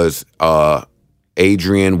that because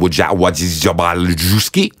Adrian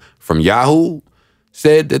Wojnarowski from Yahoo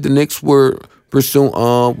said that the Knicks were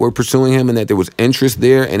pursuing him and that there was interest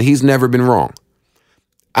there, and he's never been wrong.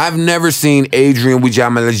 I've never seen Adrian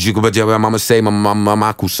Wojnarowski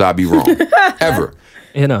be wrong, ever.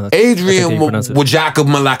 You know, Adrian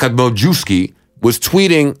Wojnarowski was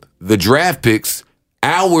tweeting the draft picks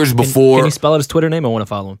hours before. Can you spell out his Twitter name? I want to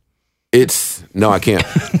follow him. No, I can't.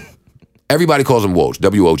 Everybody calls him Woj,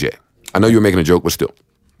 W-O-J. I know you were making a joke, but still.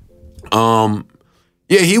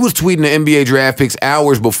 Yeah, he was tweeting the NBA draft picks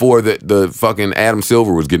hours before the fucking Adam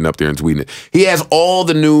Silver was getting up there and tweeting it. He has all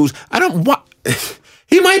the news.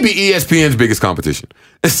 He might be ESPN's biggest competition,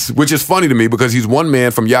 which is funny to me because he's one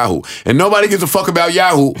man from Yahoo. And nobody gives a fuck about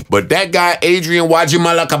Yahoo, but that guy, Adrian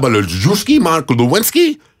Wojnarowski, Monica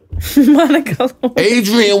Lewinsky,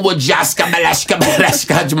 Adrian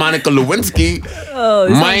Wojnarowski, Monica Lewinsky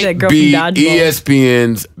might be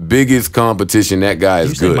ESPN's biggest competition. That guy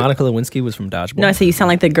Did is you good. say Monica Lewinsky was from Dodgeball? No, I say you sound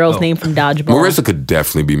like the girl's name from Dodgeball. Marissa could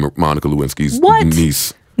definitely be Monica Lewinsky's What?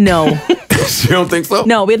 niece. No. You don't think so?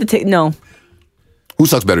 No, we have to take. No. Who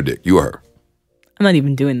sucks better dick, you or her? I'm not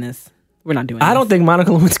even doing this. We're not doing this. I don't think Monica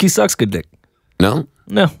Lewinsky sucks good dick. No?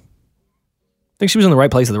 No. I think she was in the right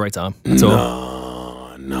place at the right time. That's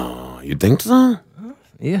all. No. You think so?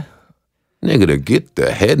 Yeah. Nigga, to get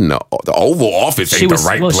the head in the Oval Office ain't the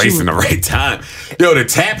right place in the right time. Yo, to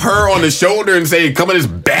tap her on the shoulder and say, come in this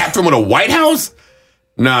bathroom of the White House?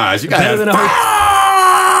 Nah, she got Better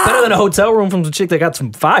than a hotel room from some chick that got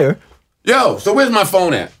some fire. Yo, so where's my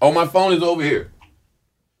phone at? Oh, my phone is over here.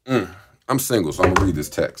 I'm single, so I'm gonna read this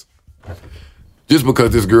text. Just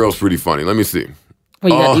because this girl's pretty funny. Let me see.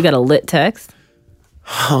 Well, you got a lit text?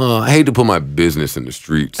 I hate to put my business in the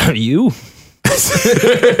streets. You?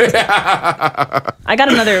 I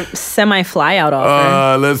got another semi-fly out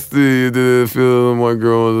offer. Let's see. The film, my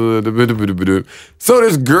girl. So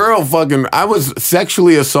this girl I was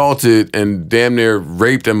sexually assaulted and damn near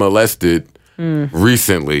raped and molested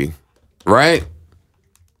recently, right?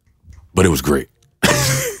 But it was great.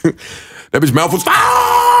 That bitch mouth was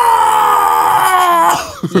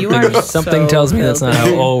You are Something so tells me that's not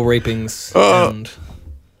filthy. how all rapings end.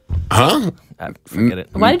 Huh? Forget it.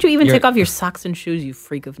 Why did you even Your- take off your socks and shoes, you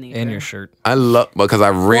freak of nature? And your shirt. I love because I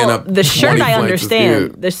ran Well, up the shirt 20 I flights of stairs.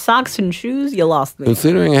 understand. The socks and shoes, you lost me.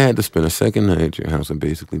 Considering I had to spend a second night at your house and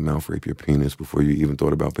basically mouth rape your penis before you even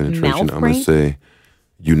thought about penetration, Mouth I'm gonna rape? say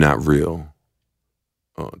you not real.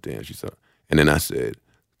 Oh damn, she said. And then I said,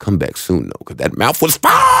 come back soon though, because that mouth was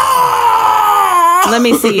fire. Let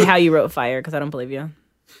me see how you wrote fire, because I don't believe you.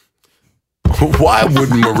 Why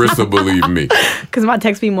wouldn't Marissa believe me? Because my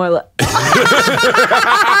text be more like... He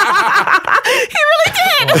really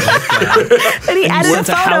did. And he added a Went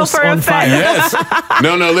to photo house for on a fire. fact. Yes.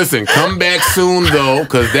 No, listen. Come back soon though,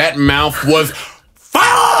 because that mouth was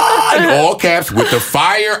fire in all caps with the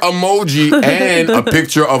fire emoji and a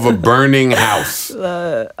picture of a burning house.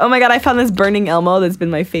 Oh my God, I found this burning Elmo that's been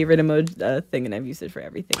my favorite emoji thing, and I've used it for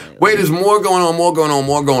everything. Wait, there's more going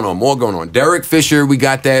on. Derek Fisher, we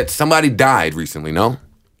got that. Somebody died recently, no?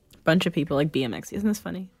 Bunch of people like BMX. Isn't this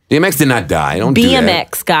funny? DMX did not die. Don't do that.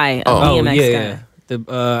 BMX guy. Oh. BMX yeah, guy.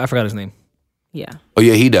 yeah. I forgot his name. Yeah. Oh,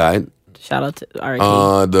 yeah, he died. Shout out to RIP.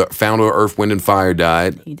 The founder of Earth, Wind, and Fire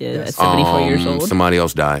died. He did at 74 years old. Somebody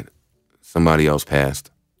else died. Somebody else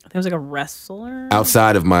passed. There was like a wrestler.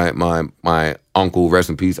 Outside of my uncle,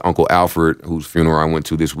 rest in peace, Uncle Alfred, whose funeral I went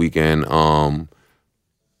to this weekend.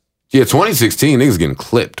 2016, niggas getting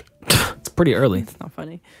clipped. It's pretty early. It's not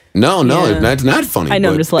funny. No, Yeah. that's not funny. I know,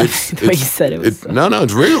 I'm but just laughing the way you said it was No,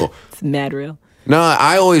 it's real. It's mad real. No,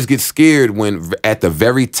 I always get scared when at the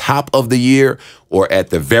very top of the year or at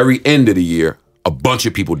the very end of the year, a bunch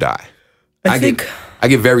of people die. I get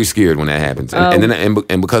very scared when that happens,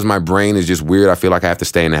 and because my brain is just weird, I feel like I have to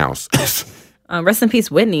stay in the house. Rest in peace,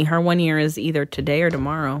 Whitney. Her 1 year is either today or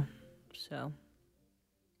tomorrow. So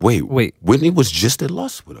Wait, Whitney was just at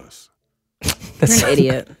Lust with us. you're an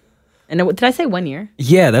idiot. And did I say 1 year?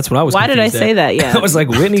 Yeah, that's what I was. Why did I confused say at. that? Yeah. I was like,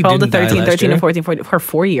 Whitney 12 to didn't die 13, last 13 year. to 14, 14. Her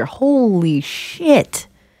 4 year. Holy shit.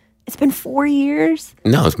 It's been 4 years?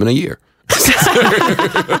 No, it's been a year.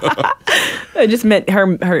 I just meant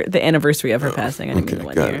the anniversary of her passing. I didn't mean the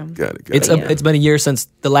 1 year. Got it. It's been a year since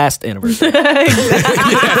the last anniversary. Yes,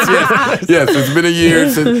 it's been a year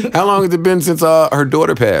since. How long has it been since her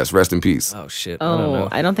daughter passed? Rest in peace. Oh shit! I don't know.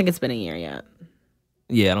 I don't think it's been a year yet.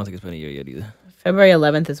 Yeah, I don't think it's been a year yet either. February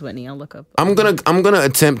 11th is Whitney. I'll look up. I'm gonna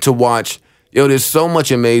attempt to watch. Yo, there's so much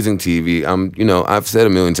amazing TV. I've said a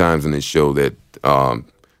million times in this show that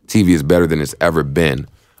TV is better than it's ever been.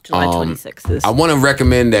 July 26th is. I want to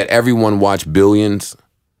recommend that everyone watch Billions.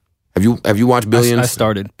 Have you watched Billions? I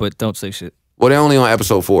started, but don't say shit. Well, they're only on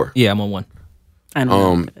episode 4. Yeah, I'm on 1. I don't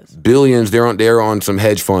know what it is. Billions, they're on some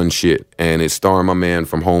hedge fund shit, and it's starring my man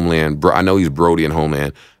from Homeland. I know he's Brody in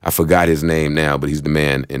Homeland. I forgot his name now, but he's the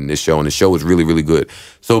man in this show, and the show is really, really good.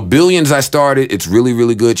 So Billions, I started. It's really,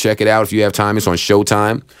 really good. Check it out if you have time. It's on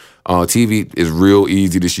Showtime. TV is real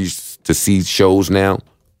easy to see shows now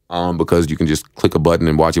because you can just click a button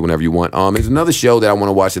and watch it whenever you want. There's another show that I want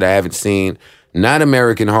to watch that I haven't seen. Not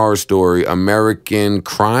American Horror Story, American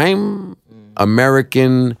Crime,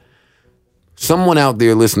 Someone out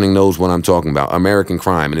there listening knows what I'm talking about. American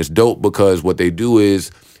Crime. And it's dope because what they do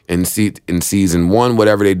is, in season 1,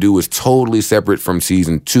 whatever they do is totally separate from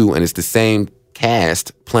season 2, and it's the same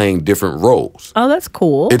cast playing different roles. Oh, that's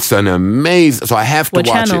cool. It's an amazing... So I have to What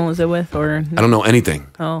watch channel it. is it with? Or I don't know anything.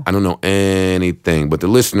 Oh. I don't know anything. But the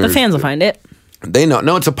listeners... The fans will find it. They know.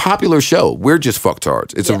 No, it's a popular show. We're just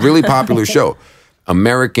fucktards. It's a really popular show.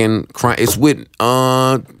 American Crime. It's with,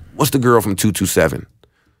 what's the girl from 227?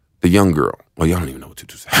 The young girl. Well, y'all don't even know what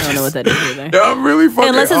 227 is. I don't know what that is either. Yeah, I'm really fucking...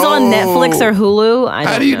 Unless it's on Netflix or Hulu, I don't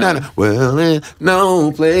know. How do you not know? Well, there's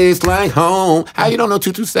no place like home. How you don't know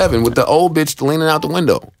 227 with the old bitch leaning out the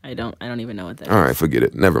window? I don't even know what that is. All right, forget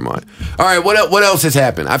it. Never mind. All right, what else has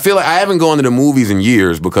happened? I feel like I haven't gone to the movies in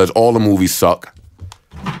years because all the movies suck.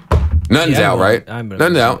 Nothing's out, right?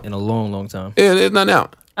 Nothing's out. in a long, long time. Yeah, there's nothing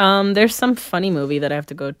out. There's some funny movie that I have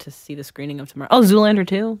to go to see the screening of tomorrow. Oh, Zoolander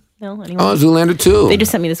 2? No, anyone? Oh, Zoolander 2. They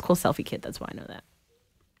just sent me this cool selfie kit. That's why I know that.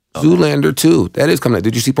 Zoolander 2. That is coming out.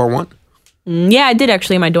 Did you see part 1? Yeah, I did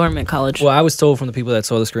actually in my dorm at college. Well, I was told from the people that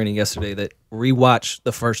saw the screening yesterday that rewatch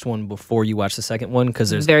the first one before you watch the second one because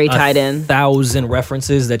there's Very tied in. 1,000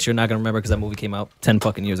 references that you're not gonna remember because that movie came out 10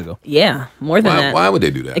 fucking years ago. Yeah, more than that. Why would they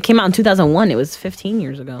do that? It came out in 2001. It was 15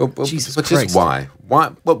 years ago. Jesus but Christ. just why? Why?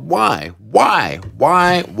 But why? Why?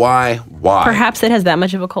 Perhaps it has that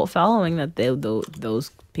much of a cult following that those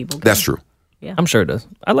people. That's true. I'm sure it does.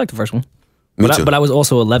 I like the first one. Me But too. I was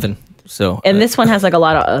also 11, so And this one has like a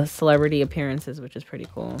lot of celebrity appearances, which is pretty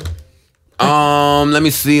cool. Let me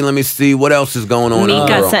see. What else is going on? Meek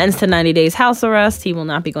got sentenced to 90 days house arrest. He will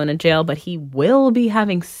not be going to jail, but he will be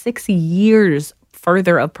having 6 years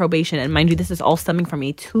further of probation. And mind you, this is all stemming from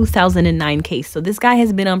a 2009 case. So this guy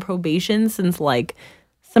has been on probation since like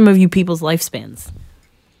some of you people's lifespans.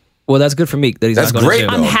 well, that's good for Meek that he's That's not going great, to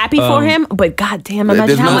jail. I'm happy for him, but goddamn, imagine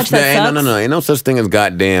There's how much that sucks. No. Ain't no such thing as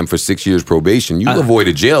goddamn for 6 years probation. You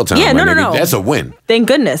avoided jail time. Yeah, my no. nigga. That's a win. Thank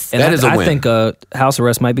goodness. And That is a I win. think house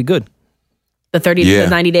arrest might be good. The 30 Yeah. to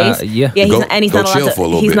 90 days. Yeah. He's Go- not, and he's go not chill allowed for a to.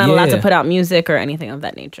 little He's bit. not allowed to Yeah. put out music or anything of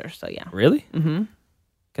that nature. So yeah, Really? Mm-hmm.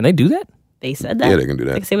 Can they do that? they said that. Yeah, they can do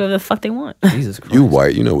that. They can say whatever the fuck they want. Jesus Christ. You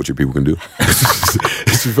white, you know what your people can do.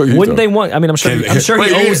 Wouldn't they want? I mean, I'm sure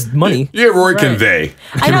he owes money. Yeah, Roy, can Right. they?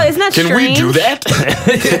 I know, isn't that Can strange? we do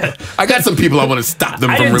that? I got some people I want to stop them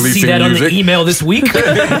from releasing music. email this week.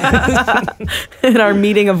 In our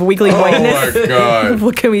meeting of weekly Oh whiteness. my god!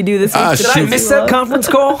 What can we do this week? Ah, to shit. piss Miss you that off? conference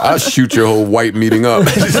call? I'll shoot your whole white meeting up.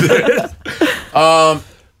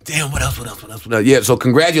 Damn, what else? Yeah, so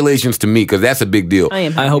congratulations to me, because that's a big deal. I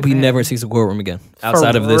am. I hope he happy for never him. sees a courtroom again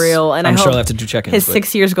outside of this. real, and I'm I sure hope I'll have to do check-ins. His but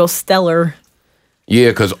 6 years go stellar. Yeah,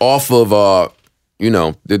 because off of the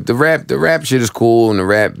rap shit is cool and the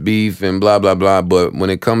rap beef and blah blah blah, but when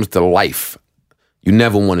it comes to life, you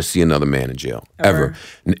never want to see another man in jail ever.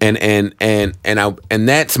 And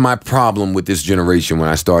that's my problem with this generation. When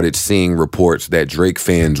I started seeing reports that Drake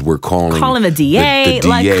fans were calling the DA, the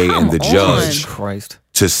like, DA come and the on. judge Christ.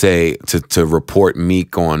 to say to report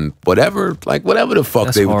Meek on whatever the fuck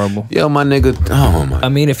That's they horrible. Yo, my nigga, oh my. I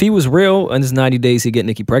mean, if he was real in his 90 days, he'd get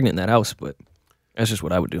Nicki pregnant in that house, but that's just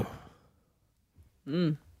what I would do.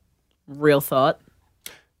 Real thought.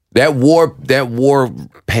 That war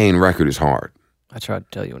pain record is hard. I tried to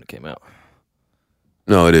tell you when it came out.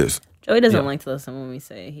 No, it is. Joey doesn't like to listen when we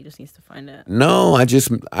say it. He just needs to find it. No,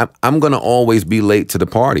 I'm going to always be late to the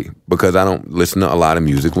party because I don't listen to a lot of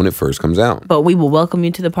music when it first comes out. But we will welcome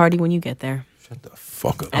you to the party when you get there.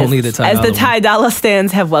 Fuck up. Only the Ty As the Dolla Ty Dolla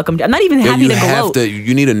stands have welcomed you. I'm not even Yo, happy you to have gloat. to.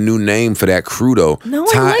 You need a new name for that crew, though. No,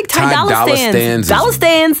 I like Ty Dolla stands. Dolla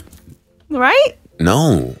stands. Right?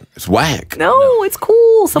 No, it's whack. No, it's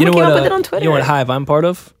cool. Someone came up with it on Twitter. You know what hive I'm part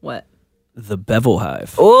of? What? The Bevel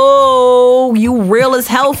Hive. Oh, you real as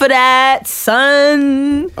hell for that,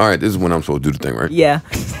 son. All right, this is when I'm supposed to do the thing, right? Yeah.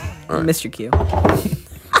 Missed your cue.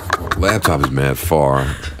 Laptop is mad far.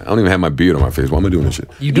 I don't even have my beard on my face. Why am I doing this shit?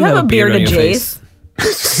 You do You have a beard on of your face. Jace.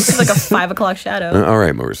 It's like a 5 o'clock shadow. All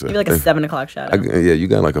right, Marissa. Maybe like a 7 o'clock shadow. Yeah, you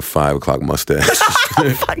got like a 5 o'clock mustache.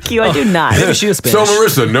 Fuck you, I do not. Maybe she is So,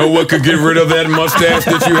 Spanish. Marissa, know what could get rid of that mustache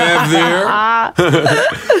that you have there?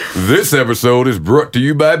 This episode is brought to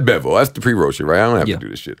you by Bevel. That's the pre-roll shit, right? I don't have Yeah. to do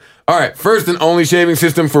this shit. All right, first and only shaving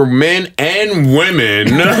system for men and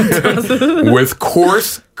women with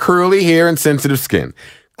coarse, curly hair and sensitive skin.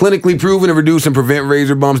 Clinically proven to reduce and prevent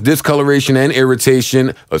razor bumps, discoloration, and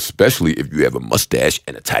irritation, especially if you have a mustache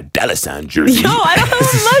and a Ty Dolla $ign jersey. Yo, I don't have a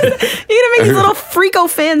mustache. You're gonna make these little freako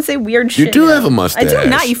fans say weird shit. You do now. have a mustache. I do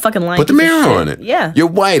not, you fucking lying Put the piece of mirror shit. on it. Yeah. You're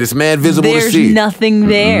white. It's mad visible to There's see. nothing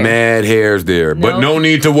there. Mad hairs there. But Nope. no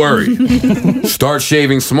need to worry. Start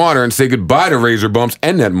shaving smarter and say goodbye to razor bumps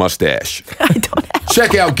and that mustache. I don't have.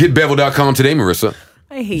 Check out getbevel.com today, Marissa.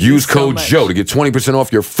 I hate you Use so code much. Joe to get 20%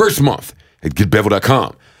 off your first month at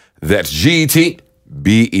getbevel.com. That's GETBEVEL.com.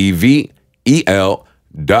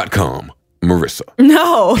 Marissa.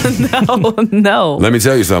 No. Let me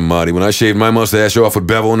tell you something, Marty. When I shaved my mustache off with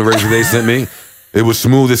bevel and the razor they sent me, it was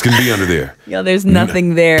smooth as can be under there. Yo, there's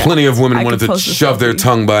nothing there. Plenty of women I wanted could to post a shove their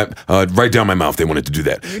selfie. tongue right down my mouth. They wanted to do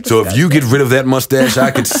that. So if you get rid of that mustache, I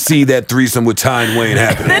could see that threesome with Ty and Wayne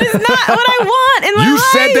happening. That is not what I want in my You life.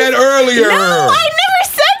 said that earlier. No, I never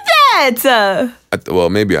said that. Well,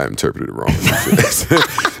 maybe I interpreted it wrong.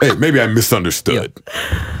 Hey, maybe I misunderstood.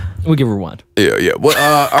 We'll give her rewind. Yeah. Well,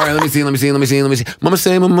 all right, let me see. Mama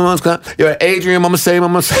say, mama's got. Yeah, Adrian, mama say. All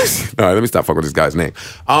right, let me stop fucking with this guy's name.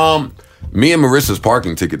 Me and Marissa's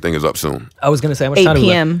parking ticket thing is up soon. I was going to say, how much 8 time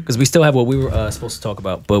p.m. Because we still have what we were supposed to talk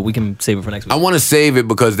about, but we can save it for next week. I want to save it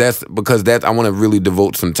because I want to really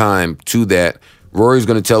devote some time to that. Rory's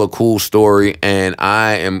going to tell a cool story, and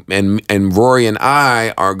Rory and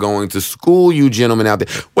I are going to school you gentlemen out there.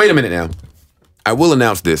 Wait a minute now. I will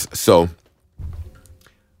announce this. So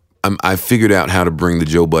I figured out how to bring the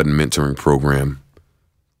Joe Budden mentoring program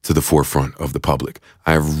to the forefront of the public.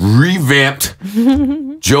 I have revamped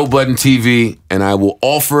Joe Budden TV, and I will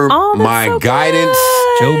offer my so guidance,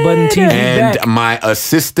 Joe Budden TV and back. my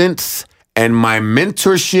assistance and my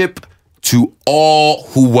mentorship to all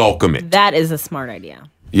who welcome it. That is a smart idea.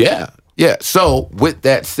 Yeah. So with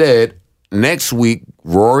that said, next week,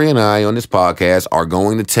 Rory and I on this podcast are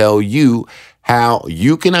going to tell you how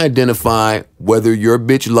you can identify whether your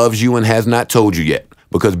bitch loves you and has not told you yet.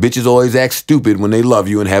 Because bitches always act stupid when they love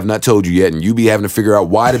you and have not told you yet, and you be having to figure out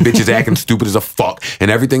why the bitch is acting stupid as a fuck,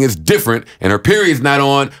 and everything is different, and her period's not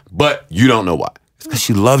on, but you don't know why. It's because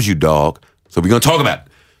she loves you, dog. So we're going to talk about it.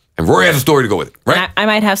 And Rory has a story to go with it, right? I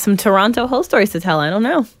might have some Toronto hoe stories to tell. I don't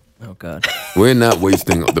know. Oh, God. We're not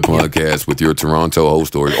wasting the podcast with your Toronto hoe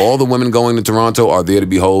story. All the women going to Toronto are there to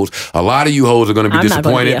be hoes. A lot of you hoes are going to be I'm not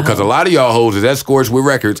gonna be disappointed a because hoe. a lot of y'all hoes is escorts with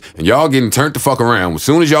records, and y'all getting turned the fuck around as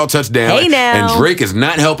soon as y'all touch down. Hey, now. And Drake is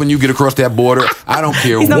not helping you get across that border. I don't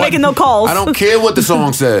care. He's not making no calls. I don't care what the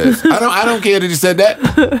song says. I don't care that he said that.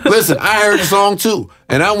 Listen, I heard the song too,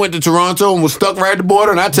 and I went to Toronto and was stuck right at the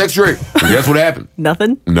border, and I text Drake. And guess what happened?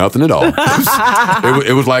 Nothing. Nothing at all.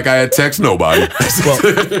 It was like I had text nobody.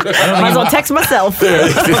 Might as well text myself.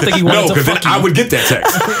 I don't think he wanted No, to because then fuck you. I would get that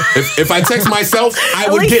text. If I text myself, I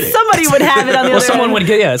At would least get it. somebody would have it on the Well, other someone end. would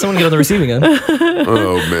get on the receiving end.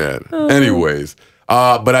 Oh man. Anyways,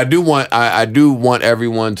 but I do want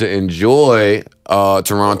everyone to enjoy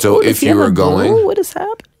Toronto if you are going. What is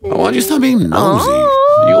happening? Why don't you stop being nosy?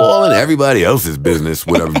 Oh. You all in everybody else's business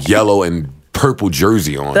with a yellow and purple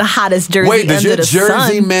jersey on. The hottest jersey Wait, does under your the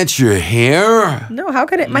jersey sun. match your hair? No, how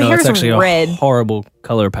could it? My No, hair it's is actually red. a horrible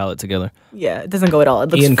color palette together. Yeah, it doesn't go at all. It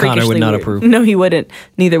looks Ian Connor would freakishly not weird. approve. No, he wouldn't.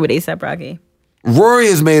 Neither would ASAP Rocky. Rory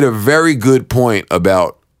has made a very good point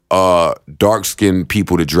about dark-skinned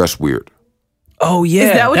people that dress weird. Oh,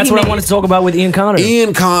 yeah. that what That's he what I made? wanted to talk about with Ian Connor.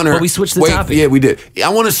 Ian Connor. Well, we switched the wait, topic. Yeah, we did. I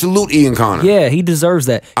want to salute Ian Connor. Yeah, he deserves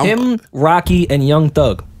that. Him, Rocky, and Young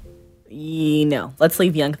Thug. No, let's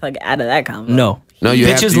leave Young Thug out of that combo. No. No, you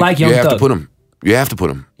Bitches have to, like Young you have Thug. to put him. You have to put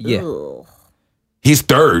him. Yeah. Ugh. He's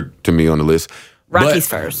third to me on the list. Rocky's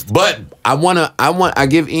first. But I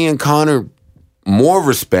give Ian Connor more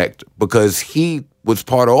respect because he was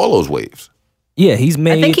part of all those waves. Yeah, he's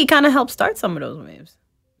made. I think he kind of helped start some of those waves.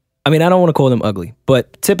 I mean, I don't want to call them ugly,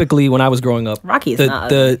 but typically when I was growing up, Rocky is the, not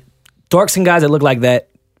the dark skin guys that look like that,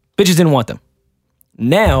 bitches didn't want them.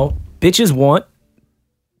 Now, bitches want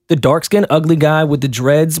the dark skinned ugly guy with the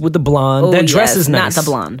dreads with the blonde. Oh, that dress yes, is nice. not the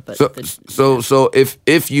blonde, but So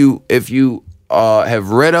if you have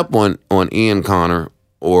read up on Ian Connor,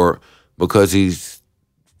 or because he's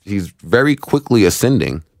very quickly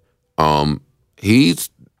ascending, he's,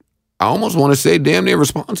 I almost want to say, damn near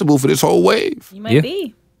responsible for this whole wave. you might Yeah.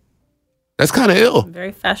 be That's kind of ill. a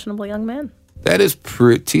very fashionable young man. That is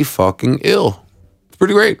pretty fucking ill. It's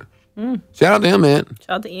pretty great. Shout out to him, man. Shout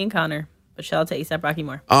out to Ian Connor, but shout out to ASAP Rocky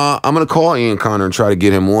more. I'm going to call Ian Connor and try to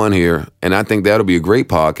get him on here. And I think that'll be a great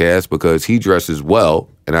podcast because he dresses well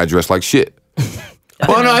and I dress like shit.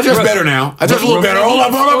 Well, no, I dress better now. I dress a little better. Hold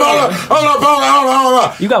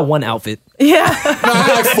up. You got one outfit. Yeah, No,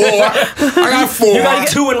 I got four. You got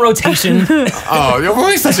two in rotation. Oh, you're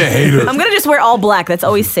Roy's such a hater. I'm gonna just wear all black. That's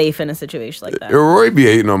always safe in a situation like that. Roy be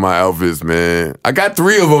hating on my outfits, man. I got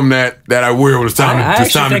 3 of them that I wear when it's time, I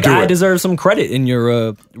it's time actually to think do I it. deserve some credit in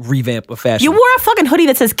your revamp of fashion. You wore a fucking hoodie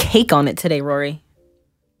that says cake on it today, Rory.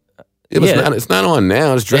 Yeah, but Yeah. it's not on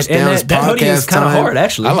now. It's dressed And down. that- It's that hoodie is podcast kinda time. hard,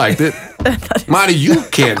 actually. I liked it. Marty, you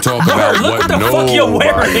can't talk about look what the fuck nobody you're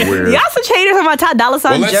wearing. wears. Y'all such haters on my Ty Dolla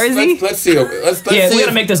 $ign jersey. Let's see. Let's Yeah, see we gotta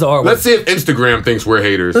if- make this the artwork. Let's see if Instagram thinks we're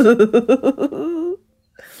haters.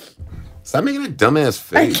 Stop making that dumbass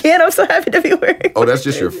face. Can't. I'm so happy to be wearing. Oh, that's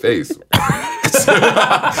just your face.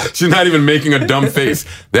 She's not even making a dumb face.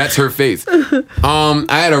 That's her face. I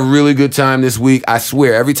had a really good time this week. I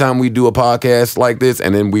swear, every time we do a podcast like this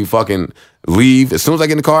and then we fucking leave, as soon as I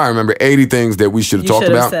get in the car, I remember 80 things that we should have You talked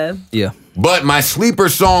should have about. said. Yeah. But my sleeper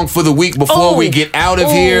song for the week before we get out of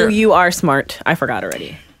here, You are smart. I forgot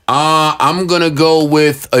already. I'm going to go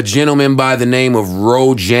with a gentleman by the name of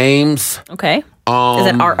Ro James. Okay. Is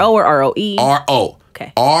it R-O or R-O-E? R-O.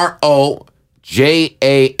 Okay.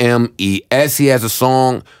 R-O-J-A-M-E-S. He has a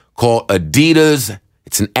song called Adidas.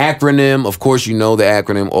 It's an acronym. Of course, you know the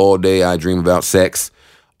acronym, All Day I Dream About Sex.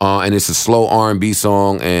 And it's a slow R&B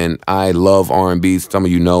song, and I love R&B. Some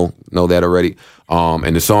of you know that already.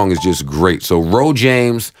 And the song is just great. So Ro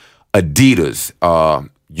James, Adidas.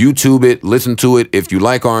 YouTube it, listen to it. If you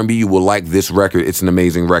like R&B, you will like this record. It's an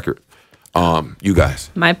amazing record. You guys.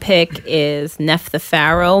 My pick is Neff the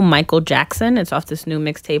Pharaoh, Michael Jackson. It's off this new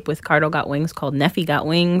mixtape with Cardo Got Wings called Neffy Got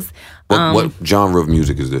Wings. What genre of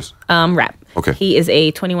music is this? Rap. Okay. He is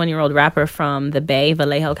a 21-year-old rapper from the Bay,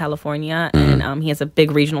 Vallejo, California, and he has a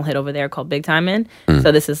big regional hit over there called Big Timin'.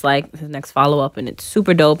 So this is like his next follow-up, and it's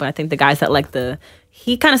super dope. And I think the guys that like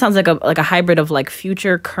he kind of sounds like a hybrid of like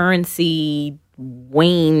Future, Currency,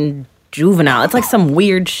 Wayne, Juvenile. It's like some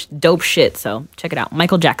weird dope shit. So check it out.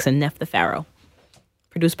 Michael Jackson, Neff the Pharaoh,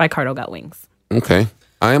 produced by Cardo Got Wings. Okay.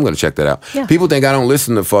 I am going to check that out. Yeah. People think I don't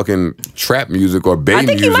listen to fucking trap music or Bay music.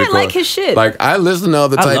 I think you might like his shit. Like, I listen to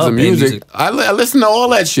other types love of Bay music. music. I listen to all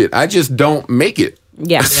that shit. I just don't make it.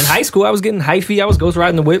 Yeah. In high school, I was getting hyphy. I was ghost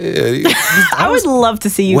riding the whip. I would love to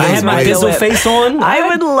see you I guys had my ride the Dizzle whip. face on. I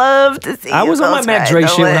would love to see I was you on my guys Mac ride Dre the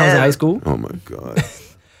shit when I was in whip. high school. Oh, my God.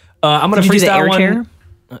 I'm gonna Did you do the freestyle air one. chair?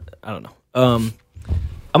 I don't know. I'm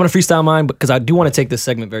gonna freestyle mine because I do want to take this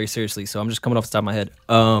segment very seriously. So I'm just coming off the top of my head.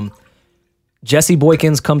 Jesse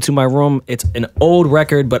Boykins, Come to My Room. It's an old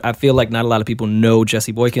record, but I feel like not a lot of people know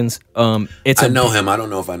Jesse Boykins. I know him. I don't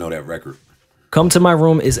know if I know that record. Come to My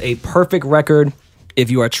Room is a perfect record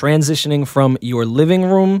if you are transitioning from your living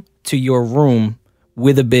room to your room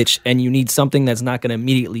with a bitch and you need something that's not going to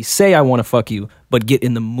immediately say I want to fuck you, but get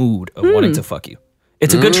in the mood of wanting to fuck you.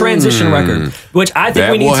 It's a good transition record, which I think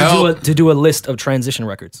That we need will help. to do a list of transition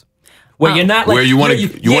records. Where you're not like Where you want to you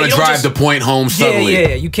drive just- the point home subtly. Yeah.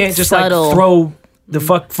 You can't just Subtle. like throw the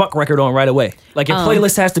fuck record on right away. Like your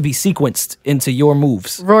playlist has to be sequenced into your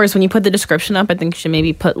moves. Roars, when you put the description up, I think you should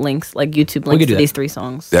maybe put links, like YouTube links could do to that. these 3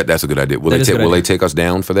 songs. That's a good idea. Will That is a good will idea. they take us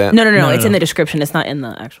down for that? No, it's no. in the description. It's not in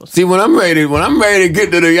the actual song. See, when I'm ready to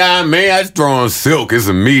get to the man, I just throw on Silk. It's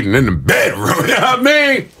a meeting in the bedroom. You know what I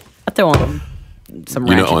mean? I throw on some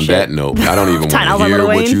You know, ratchet on shit. that note, I don't even Tyler want to hear Lil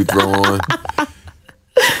what Wayne. you throw on.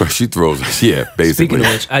 She throws, basically. Speaking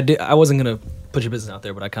of which, I wasn't gonna put your business out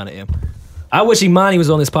there, but I kind of am. I wish Imani was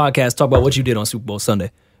on this podcast talk about what you did on Super Bowl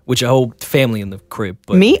Sunday with your whole family in the crib.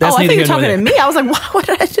 But Me? that's Oh, I neither think you're here nor talking to there. me. I was like, what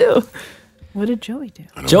did I do? What did Joey do?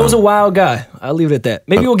 Joe's a wild guy. I'll leave it at that.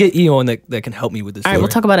 Maybe we'll get E on that can help me with this. All right, we'll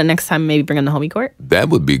talk about it next time. Maybe bring in the homie court. That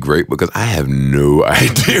would be great because I have no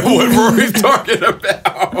idea what Rory's talking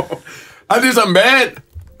about. I did something bad.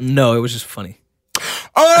 No, it was just funny.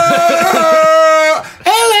 Oh,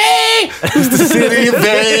 LA! It's the city of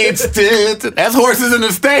babes. That's horses in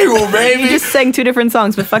the stable, You baby. just sang 2 different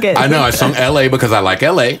songs, but fuck it. I know, I sung LA because I like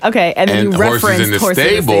LA. Okay, and then you Horses referenced Horses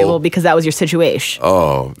in the Stable because that was your situation.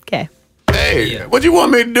 Oh, Okay. hey, what you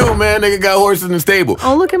want me to do, man? Nigga got horses in the stable.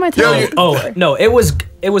 Oh, look at my talent. Oh no, it was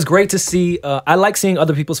great to see. I like seeing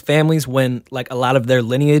other people's families when like a lot of their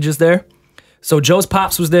lineage is there. So Joe's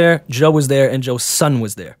pops was there, Joe was there, and Joe's son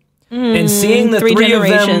was there. And seeing the 3 three of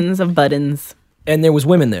them, generations of buttons. and there was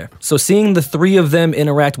women there. So seeing the 3 of them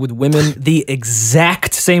interact with women the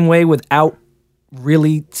exact same way without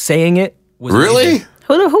really saying it was Really? amazing.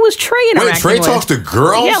 Who was Trey interacting Wait, Trey with? talks to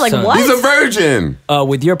girls? Yeah, like Son. what? He's a virgin.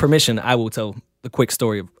 With your permission, I will tell the quick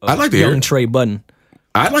story of I'd like to hear young it. Trey Button.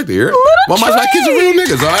 I'd like to hear it. Well, my kids are real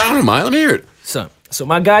niggas. So I don't mind. Let me hear it. So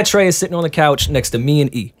my guy Trey is sitting on the couch next to me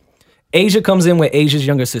and E. Asia comes in with Asia's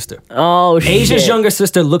younger sister. Oh, shit. Asia's younger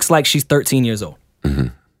sister looks like she's 13 years old. How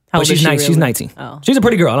But old she's is she nice. She's really? 19. Oh. She's a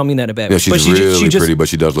pretty girl. I don't mean that in a bad way. Yeah, she's But really pretty, but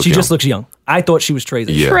she does look She just young. looks young. I thought she was Trey's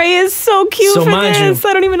age. Yeah. Trey is so cute So for mind you- this.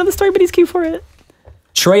 I don't even know the story, but he's cute for it.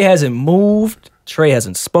 Trey hasn't moved. Trey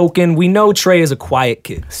hasn't spoken. We know Trey is a quiet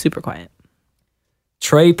kid. Super quiet.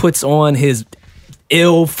 Trey puts on his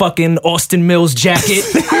ill fucking Austin Mills jacket.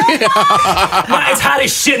 It's hot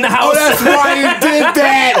as shit in the house. Oh, that's why you did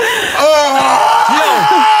that.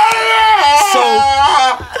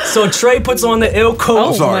 So Trey puts on the ill coat.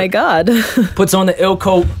 Oh, sorry. my God. Puts on the ill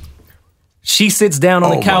coat. She sits down on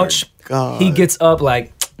Oh the my couch. God. He gets up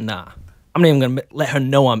like, nah. I'm not even gonna let her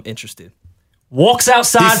know I'm interested. Walks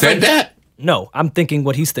outside. He said that? No, I'm thinking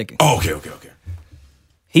what he's thinking. Oh, okay.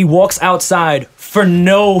 He walks outside for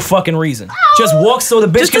no fucking reason. Just walks so the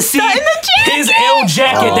bitch Just can to see sit in the jacket? his ill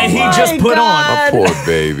jacket that he my just put God. on. My poor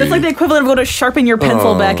baby. It's like the equivalent of going to sharpen your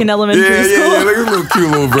pencil back in elementary school. Yeah. Look at little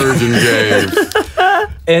cute little virgin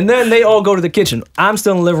games. And then they all go to the kitchen. I'm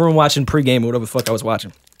still in the living room watching pregame or whatever the fuck I was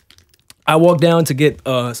watching. I walk down to get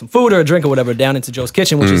some food or a drink or whatever down into Joe's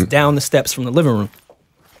kitchen, which is down the steps from the living room.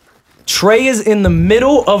 Trey is in the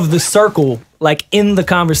middle of the circle, like in the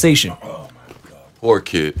conversation. Poor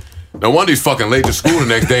kid. No wonder he's fucking late to school the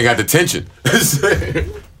next day and got detention.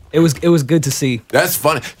 It was good to see. That's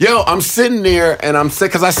funny. Yo, I'm sitting there and I'm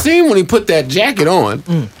sick because I seen when he put that jacket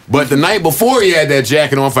on, but the night before he had that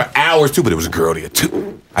jacket on for hours too, but it was a girl there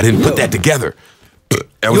too. I didn't put that together.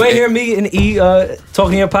 That was You ain't hear me and E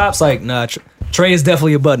talking to your pops like, nah, Trey is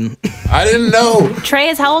definitely a button. I didn't know. Trey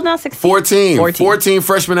is how old now? 16? 14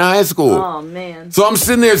 freshman in high school. Oh, man. So I'm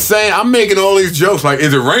sitting there saying, I'm making all these jokes like,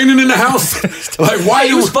 is it raining in the house? Like, why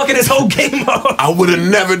He was fucking his whole game up. I would have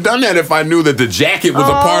never done that if I knew that the jacket was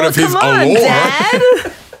a part of his come on, allure.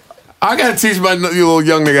 Dad. I gotta teach my little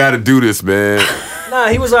young nigga how to do this, man. Nah,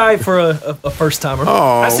 he was all right for a first timer.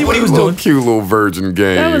 Oh, I see what he was a little doing. Cute little virgin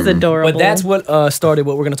game. That was adorable. But that's what started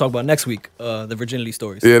what we're going to talk about next week, the virginity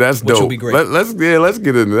stories. Yeah, that's which dope. will be great. Let's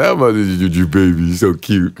get into that. About you baby, you so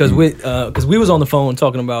cute. Because we was on the phone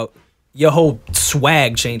talking about your whole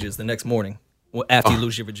swag changes the next morning after you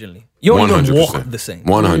lose your virginity. You don't even walk the same.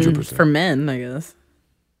 100%. For men, I guess.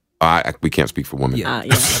 We can't speak for women. Yeah.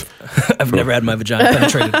 Yeah. I've never had my vagina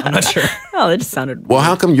penetrated. I'm not sure. Oh, that just sounded Well,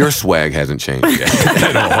 how come your swag hasn't changed yet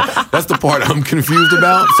at all? That's the part I'm confused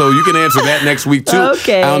about. So you can answer that next week too.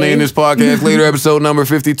 Okay. I'll name this podcast later, episode number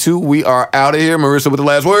 52. We are out of here. Marissa with the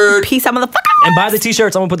last word. Peace out, motherfucker. And buy the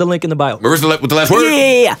t-shirts. I'm going to put the link in the bio. Marissa with the last word.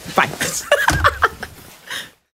 Yeah. Bye.